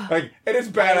 And it's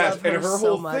badass. And her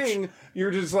whole thing,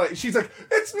 you're just like, she's like,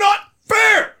 it's not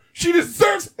fair. She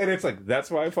deserves. And it's like,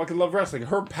 that's why I fucking love wrestling.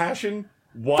 Her passion,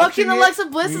 watching fucking Alexa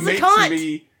Bliss is a makes cunt.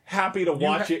 me happy to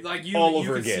watch it all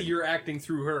over again. You can see you're acting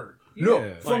through her.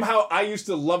 No, from how I used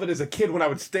to love it as a kid when I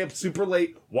would stay up super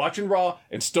late watching Raw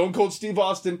and Stone Cold Steve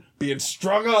Austin being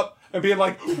strung up and being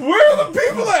like, where are the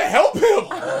people that help him?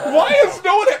 Why is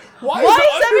no one... Why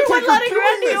is everyone letting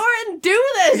Randy Orton do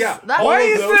this? Yeah. Why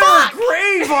is there a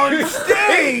grave on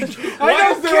stage?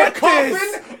 Why is there a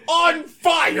coffin on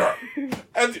fire?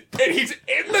 And he's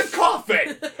in the coffin.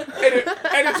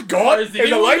 And it's gone. And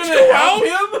the lights go out.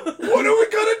 What are we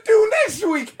going to do next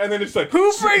week? And then it's like...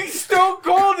 Who brings Stone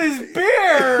Cold his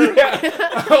beer? Yeah.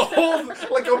 A whole,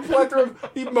 like a plethora of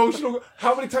emotional...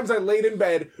 How many times I laid in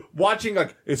bed watching,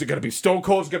 like, is it going to be Stone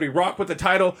Cold? Is it going to be Rock with the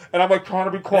title? And I'm like trying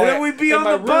to be quiet. And then we'd be on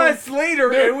the bus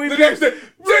later. And we'd the next day,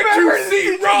 did you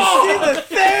see Raw? Did you see the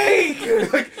thing?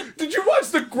 Like, did you watch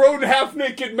the grown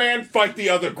half-naked man fight the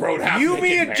other grown half-naked man? You,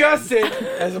 me, and Justin,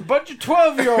 as a bunch of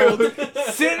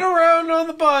 12-year-olds, sitting around on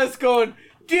the bus going,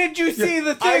 did you see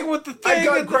the thing with the thing? I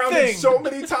got and the grounded thing? so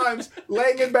many times,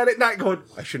 laying in bed at night going,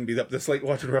 I shouldn't be up this late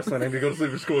watching wrestling. I need to go to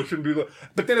sleep for school. I shouldn't be...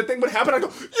 But then a thing would happen, I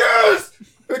go, yes!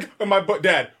 And my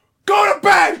dad... Go to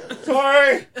bed!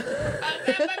 Sorry!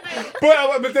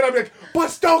 but then I'd be like, but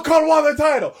Stone Cold won the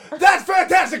title! That's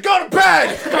fantastic! Go to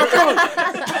bed! Stone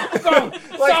Cold!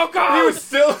 Stone Cold! He was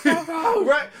still...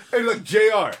 right? And like,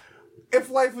 JR. If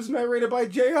life was narrated by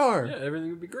JR. Yeah,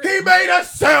 everything would be great. He made a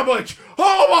sandwich!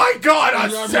 Oh my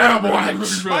god, a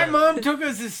sandwich! My mom took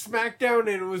us to SmackDown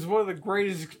and it was one of the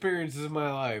greatest experiences of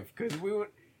my life. Because we went...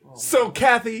 So,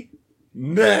 Kathy...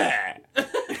 Nah.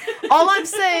 All I'm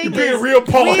saying You're being is real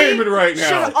Paul we Heyman right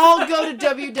now. should all go to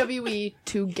WWE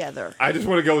together. I just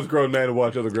want to go with grown men and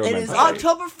watch other grown It men is fight.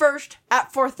 October 1st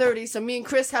at 4:30, so me and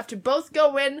Chris have to both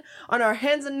go in on our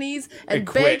hands and knees and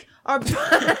quit. beg our...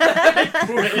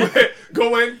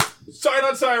 Go in, sign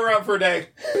on, sign around for a day.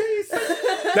 Peace.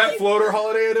 That floater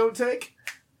holiday I don't take.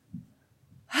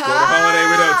 Floater holiday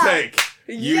we don't take.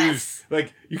 Yes.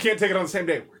 Like, you can't take it on the same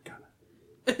day. We're gonna.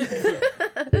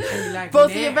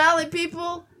 Both of you Valley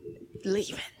people,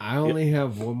 leave it. I only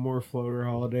have one more floater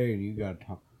holiday and you got to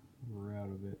talk her out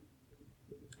of it.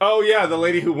 Oh, yeah, the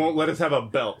lady who won't let us have a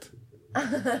belt.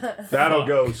 That'll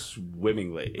go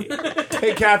swimmingly.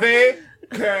 Hey, Kathy,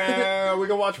 can we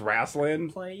go watch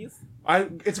wrestling? Please.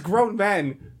 It's grown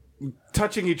men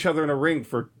touching each other in a ring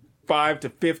for 5 to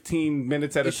 15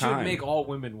 minutes at a It should time. make all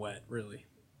women wet, really.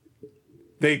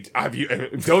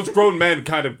 Those grown men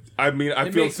kind of. I mean, I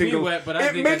It feel makes me single. wet, but I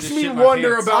it think I makes just me shit my wonder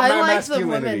pants. about I my like the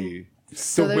masculinity.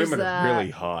 So the there's women that. are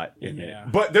really hot in Yeah.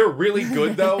 it, but they're really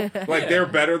good though. Like they're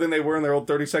better than they were in their old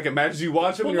 30-second matches. You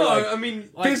watch them, Well, and you're no, like, I mean,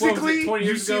 like, what was it, physically, 20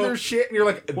 you years see ago? their shit, and you're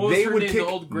like, What was they her would name? kick The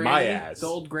old granny. my ass. The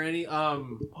old granny.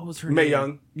 What was her Mae name?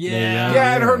 Young. Yeah.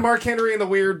 Yeah, and her and Mark Henry in the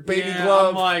weird baby Yeah,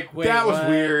 glove. I'm like, wait, that was what?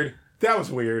 weird. That was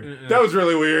weird. That was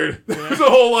really weird. That was a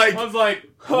whole like. I was like,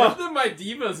 where did my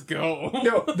divas go?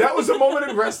 Yo, that was a moment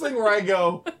in wrestling where I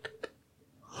go,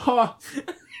 huh.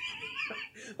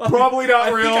 Probably not I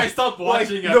real. think I stopped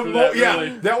watching the after that, Yeah,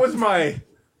 really. that was my.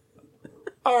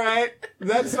 All right,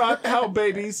 that's not how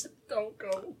babies. Don't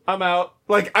go. I'm out.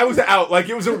 Like I was out. Like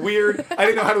it was a weird. I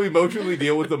didn't know how to emotionally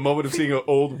deal with the moment of seeing an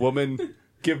old woman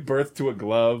give birth to a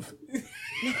glove.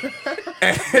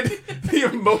 And the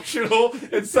emotional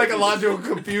and psychological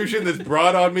confusion that's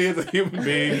brought on me as a human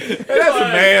being, and as a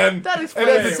man, That and explains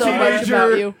as a so much teenager,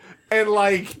 about you. and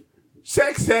like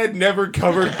sex ed never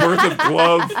covered birth of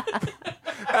glove.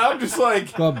 I'm just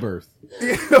like Club birth.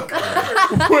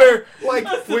 where like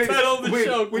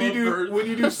when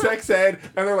you do sex ed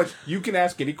and they're like, you can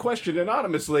ask any question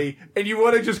anonymously, and you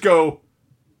want to just go,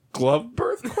 glove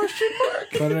birth question mark?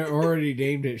 But I already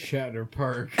named it Shatner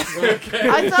Park. Okay.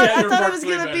 I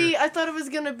thought it was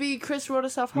gonna be Chris wrote a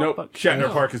self-help book.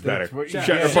 Shatner Park is better.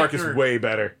 Shatner Park is way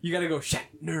better. You gotta go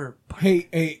Shatner Park.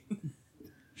 Hey,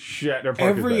 Shatner Park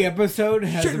every is better. episode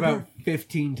has about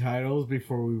 15 titles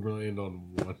before we land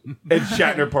on one. And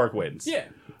Shatner Park wins. Yeah.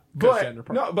 But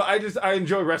I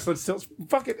enjoy wrestling still.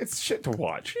 Fuck it, it's shit to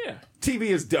watch. Yeah. TV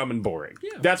is dumb and boring.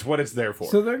 Yeah. That's what it's there for.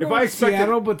 So they're going to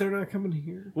Seattle, but they're not coming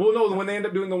here? Well, no, when they end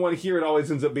up doing the one here, it always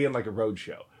ends up being like a road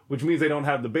show, which means they don't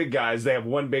have the big guys. They have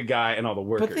one big guy and all the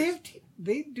workers. But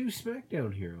they do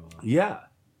SmackDown here a lot. Yeah.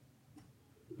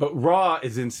 But Raw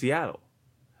is in Seattle.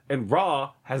 And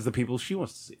Raw has the people she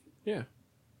wants to see. Yeah.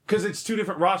 Because it's two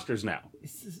different rosters now.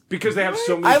 Because they have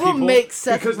so many I people. will make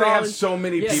Seth Because they have so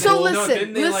many people. So No,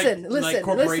 didn't they, listen.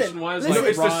 corporation-wise, No, like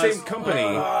it's the Raw's- same company.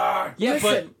 Yeah,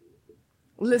 but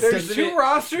Listen. There's two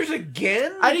rosters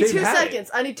again? I need They've 2 had seconds.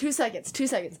 I need 2 seconds. 2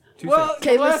 seconds. Well,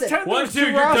 Okay, the last listen. time One, there was two, two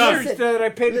you're done. rosters that I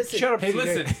paid. Listen. Shut up, hey, CJ.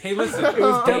 listen. Hey, listen. It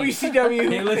was WCW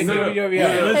Hey, listen. and No,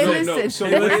 WWF. Hey, No, listen. So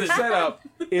Hey, the way it's listen. set up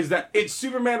is that it's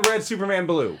Superman Red, Superman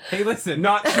Blue. Hey, listen.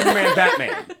 Not Superman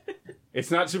Batman.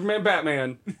 It's not Superman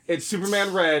Batman. It's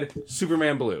Superman Red,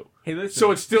 Superman Blue. Hey, listen.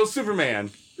 So it's still Superman,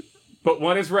 but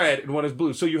one is red and one is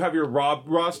blue. So you have your Raw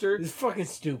roster. This is fucking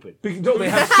stupid. No, they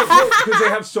have because they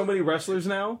have so many wrestlers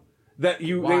now that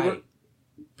Why?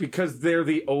 because they're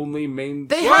the only main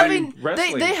They haven't-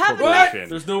 wrestling they have corporation.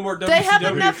 There's no more WCW. They have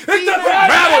enough It doesn't female.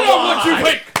 matter what you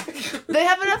think. They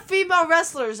have enough female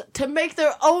wrestlers to make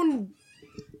their own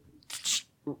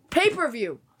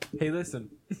pay-per-view. Hey, listen.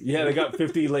 Yeah, they got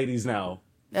 50 ladies now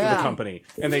for the Yeah. company,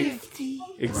 and they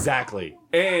exactly,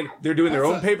 and they're doing their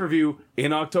own pay-per-view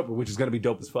in October, which is going to be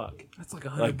dope as fuck. That's like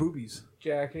 100 boobies.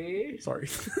 Jackie. Sorry.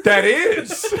 That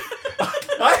is.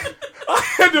 I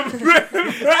had to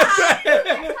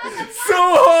that so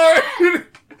hard.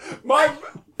 My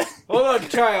Hold on,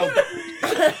 child.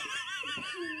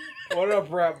 What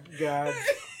up, rap god?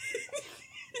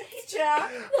 Jack.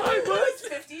 I was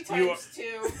 50 times 2.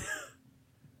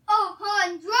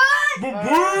 100!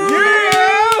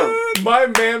 yeah. My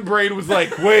man brain was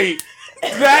like, wait,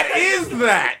 that is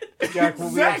that. Jack, we'll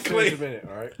Exactly. be upstairs in a minute,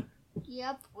 alright?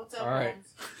 Yep. What's up, All right.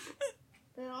 Holmes?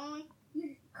 But only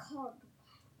you called.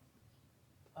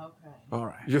 Okay. All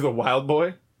right. You're the wild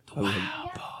boy.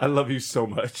 I love you so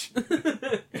much.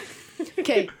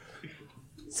 Okay.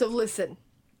 So listen.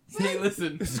 Hey,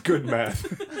 listen. This is good math.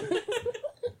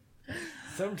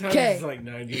 Sometimes Okay. it's like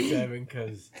 97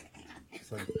 because.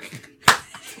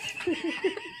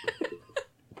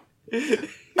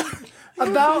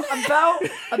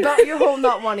 About your whole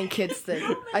not wanting kids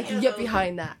thing. I can get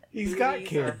behind that. He's got These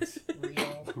kids. are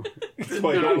real. That's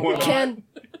why I don't want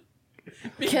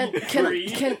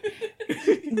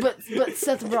But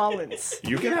Seth Rollins.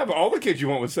 You can have all the kids you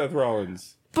want with Seth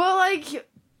Rollins. But like,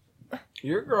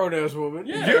 You're a grown ass woman.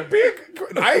 You're big.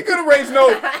 I ain't gonna raise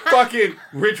no fucking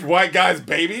rich white guys'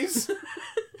 babies.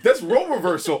 That's role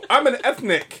reversal. I'm an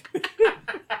ethnic.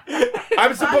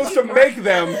 I'm supposed to make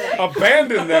them,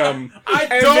 abandon them. I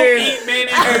and don't then, eat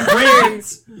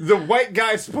mayonnaise. And then the white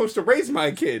guy's supposed to raise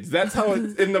my kids. That's how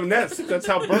it's in the nest. That's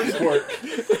how birds work.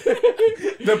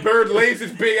 The bird lays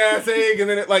its big ass egg and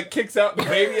then it like kicks out the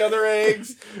baby other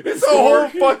eggs. It's a whole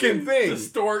fucking thing. The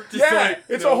stork just Yeah, like,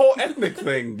 it's no. a whole ethnic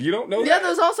thing. You don't know yeah, that?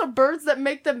 there's also birds that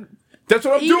make them. That's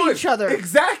what I'm eat doing. each other.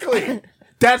 Exactly.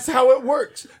 That's how it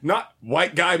works. Not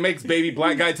white guy makes baby,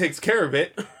 black guy takes care of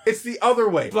it. It's the other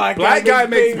way. Black Black guy guy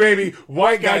makes makes baby,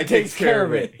 white guy takes care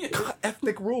of it. it. God,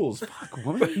 ethnic rules. Fuck,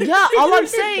 woman. Yeah, all I'm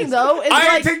saying though is I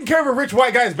ain't like, taking care of a rich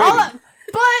white guy's baby.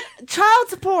 but child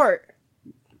support.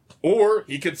 Or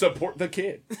he could support the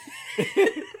kid.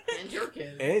 And your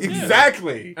kid.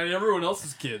 Exactly. And everyone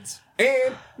else's kids.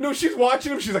 And no, she's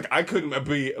watching him. She's like, I couldn't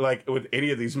be like with any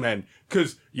of these men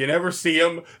because you never see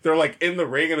them. They're like in the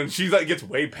ring, and then she's like gets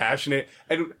way passionate.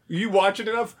 And you watch it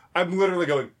enough, I'm literally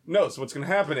going, no. So what's gonna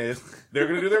happen is they're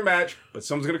gonna do their match, but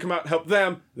someone's gonna come out and help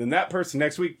them. Then that person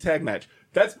next week tag match.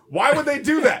 That's why would they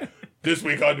do that? This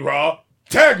week on Raw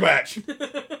tag match.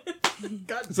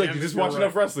 It's like you just watch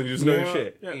enough wrestling, you just know your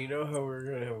shit. You know how we're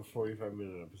going to have a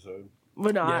 45-minute episode?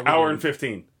 We're not. Hour and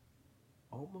 15.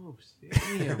 Almost.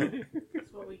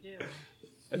 That's what we do.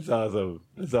 That's awesome.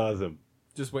 That's awesome.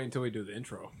 Just wait until we do the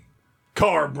intro.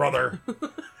 Car, brother.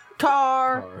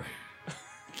 Car.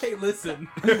 Hey, listen.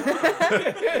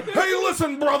 Hey,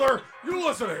 listen, brother. You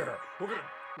listen here. We're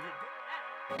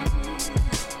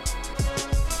gonna